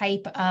different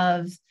type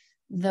of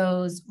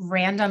those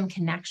random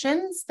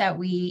connections that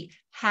we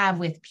have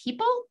with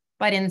people,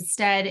 but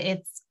instead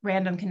it's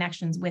random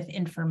connections with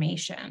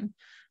information.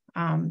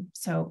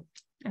 So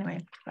anyway,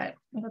 but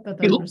I thought that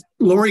Hey, those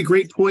were... Lori,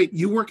 great point.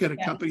 You work at a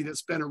company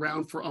that's been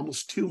around for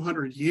almost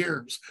 200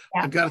 years.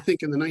 Yeah. I've got to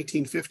think in the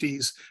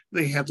 1950s,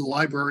 they had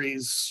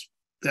libraries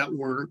that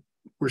were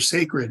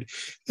sacred.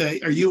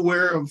 Are you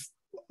aware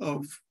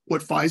of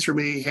what Pfizer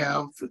may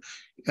have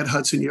at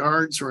Hudson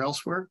Yards or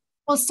elsewhere?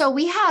 Well, so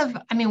we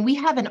have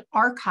an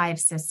archive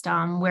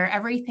system where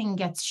everything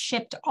gets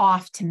shipped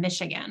off to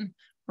Michigan,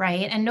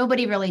 right? And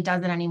nobody really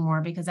does it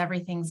anymore because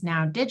everything's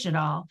now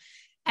digital.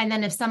 And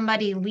then if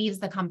somebody leaves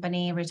the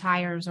company,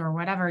 retires or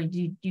whatever,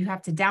 you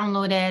have to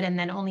download it. And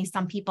then only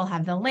some people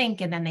have the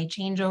link, and then they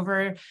change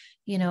over,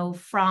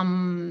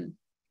 from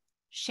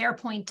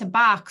SharePoint to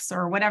Box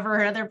or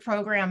whatever other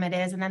program it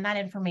is. And then that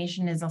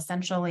information is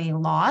essentially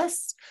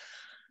lost.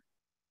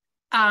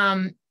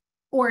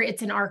 Or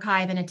it's an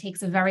archive and it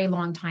takes a very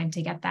long time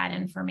to get that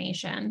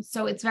information.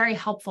 So it's very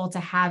helpful to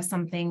have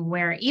something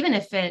where even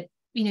if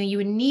you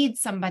would need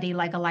somebody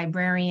like a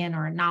librarian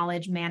or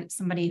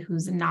somebody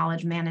who's a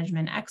knowledge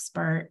management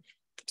expert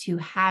to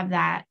have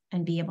that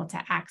and be able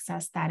to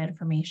access that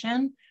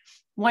information.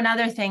 One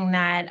other thing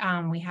that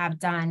we have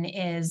done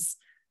is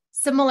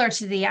similar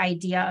to the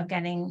idea of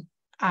getting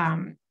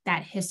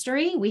that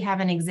history. We have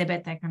an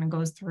exhibit that kind of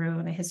goes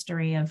through the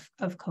history of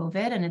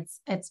COVID, and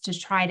it's to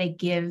try to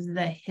give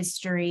the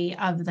history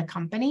of the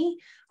company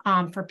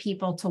for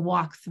people to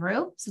walk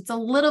through. So it's a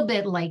little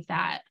bit like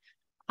that.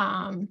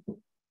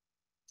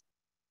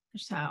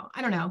 So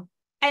I don't know.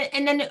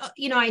 And then,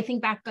 I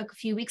think back a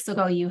few weeks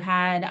ago, you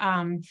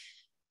had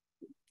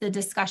the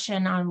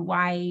discussion on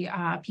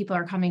why people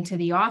are coming to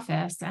the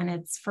office, and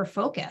it's for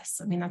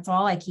focus. I mean, that's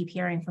all I keep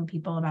hearing from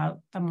people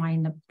about them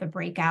wanting the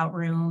breakout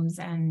rooms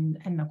and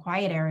the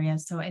quiet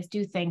areas. So I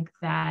do think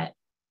that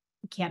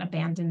we can't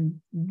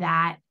abandon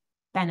that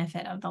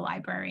benefit of the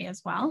library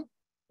as well.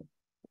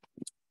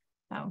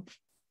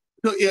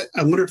 So yeah,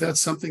 I wonder if that's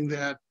something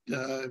that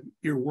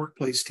your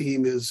workplace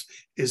team is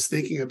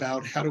thinking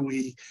about. How do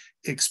we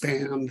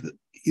expand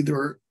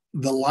either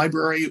the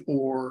library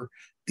or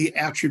the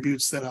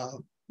attributes that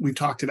we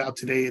talked about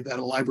today that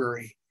a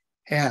library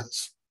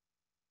has?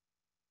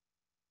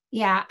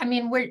 Yeah, I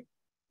mean,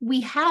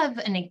 we have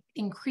an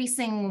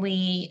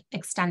increasingly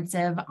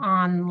extensive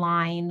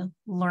online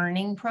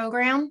learning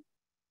program,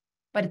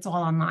 but it's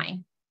all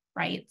online,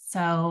 right?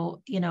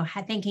 So,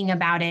 thinking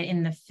about it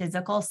in the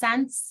physical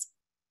sense,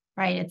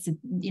 right? It's,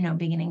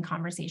 beginning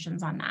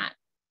conversations on that.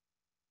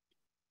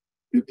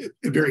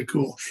 Very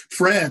cool.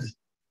 Fred,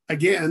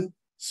 again,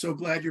 so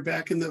glad you're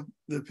back in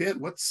the pit.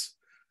 What's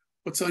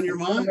on your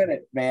mind? It's been a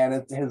minute, man.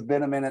 It has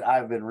been a minute.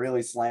 I've been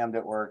really slammed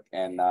at work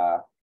and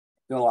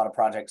doing a lot of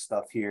project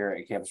stuff here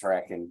at Campus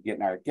Rec and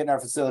getting our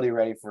facility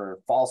ready for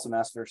fall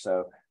semester.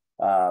 So,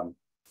 so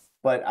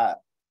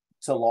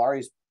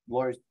Lori,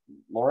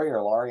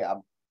 I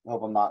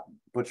hope I'm not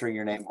butchering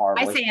your name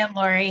horribly. I say it,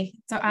 Lori.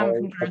 So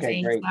I'm from Jersey.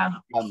 Okay, great.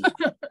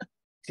 So.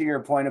 To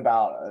your point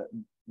about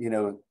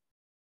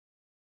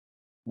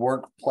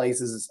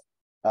workplaces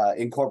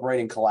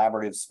incorporating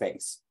collaborative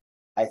space,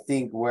 I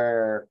think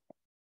where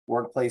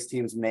workplace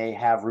teams may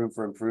have room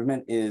for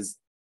improvement is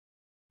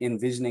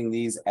envisioning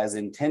these as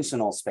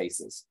intentional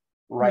spaces.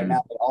 Right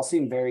now, they all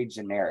seem very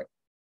generic.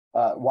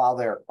 While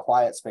they're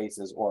quiet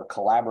spaces or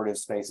collaborative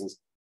spaces,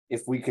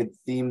 if we could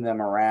theme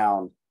them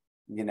around,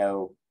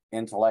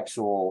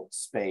 intellectual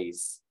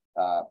space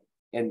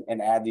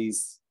and add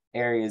these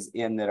areas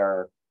in that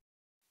are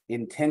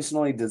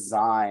intentionally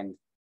designed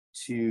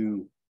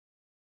to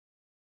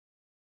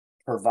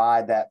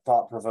provide that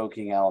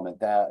thought-provoking element.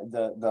 That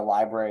the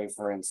library,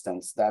 for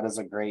instance, that is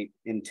a great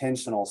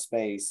intentional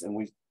space.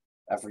 And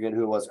I forget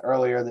who it was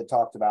earlier that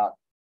talked about,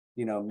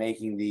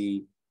 making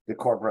the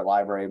corporate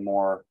library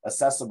more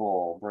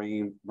accessible,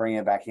 bringing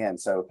it back in.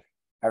 So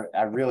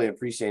I really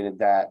appreciated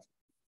that.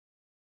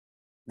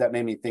 That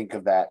made me think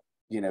of that,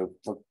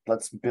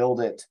 let's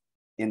build it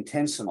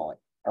intentionally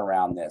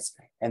around this.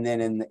 And then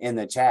in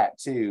the chat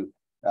too,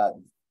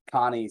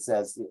 Connie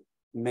says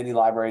many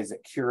libraries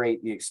that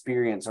curate the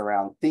experience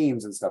around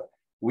themes and stuff.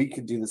 We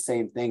could do the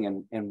same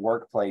thing in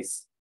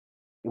workplace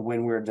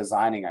when we're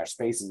designing our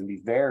spaces and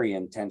be very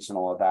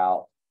intentional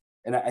about,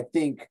 and I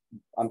think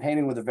I'm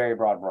painting with a very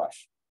broad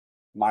brush,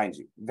 mind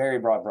you, very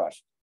broad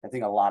brush. I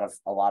think a lot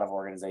of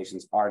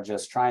organizations are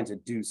just trying to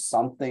do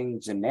something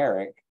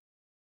generic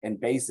and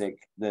basic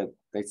that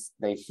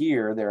they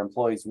hear their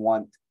employees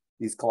want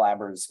these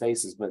collaborative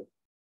spaces, but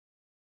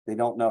they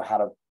don't know how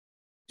to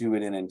do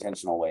it in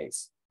intentional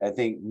ways. I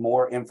think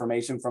more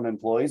information from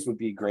employees would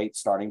be a great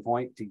starting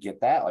point to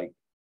get that. Like,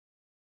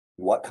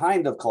 what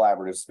kind of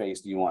collaborative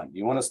space do you want? Do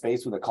you want a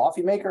space with a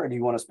coffee maker, or do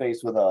you want a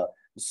space with a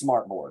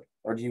smart board?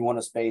 Or do you want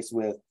a space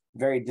with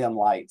very dim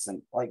lights?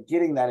 And like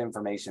getting that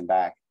information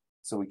back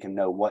so we can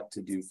know what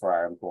to do for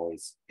our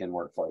employees in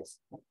workplace.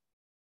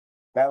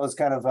 That was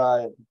kind of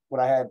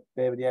what I had,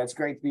 David. Yeah, it's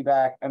great to be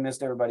back. I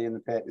missed everybody in the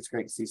pit. It's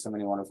great to see so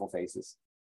many wonderful faces.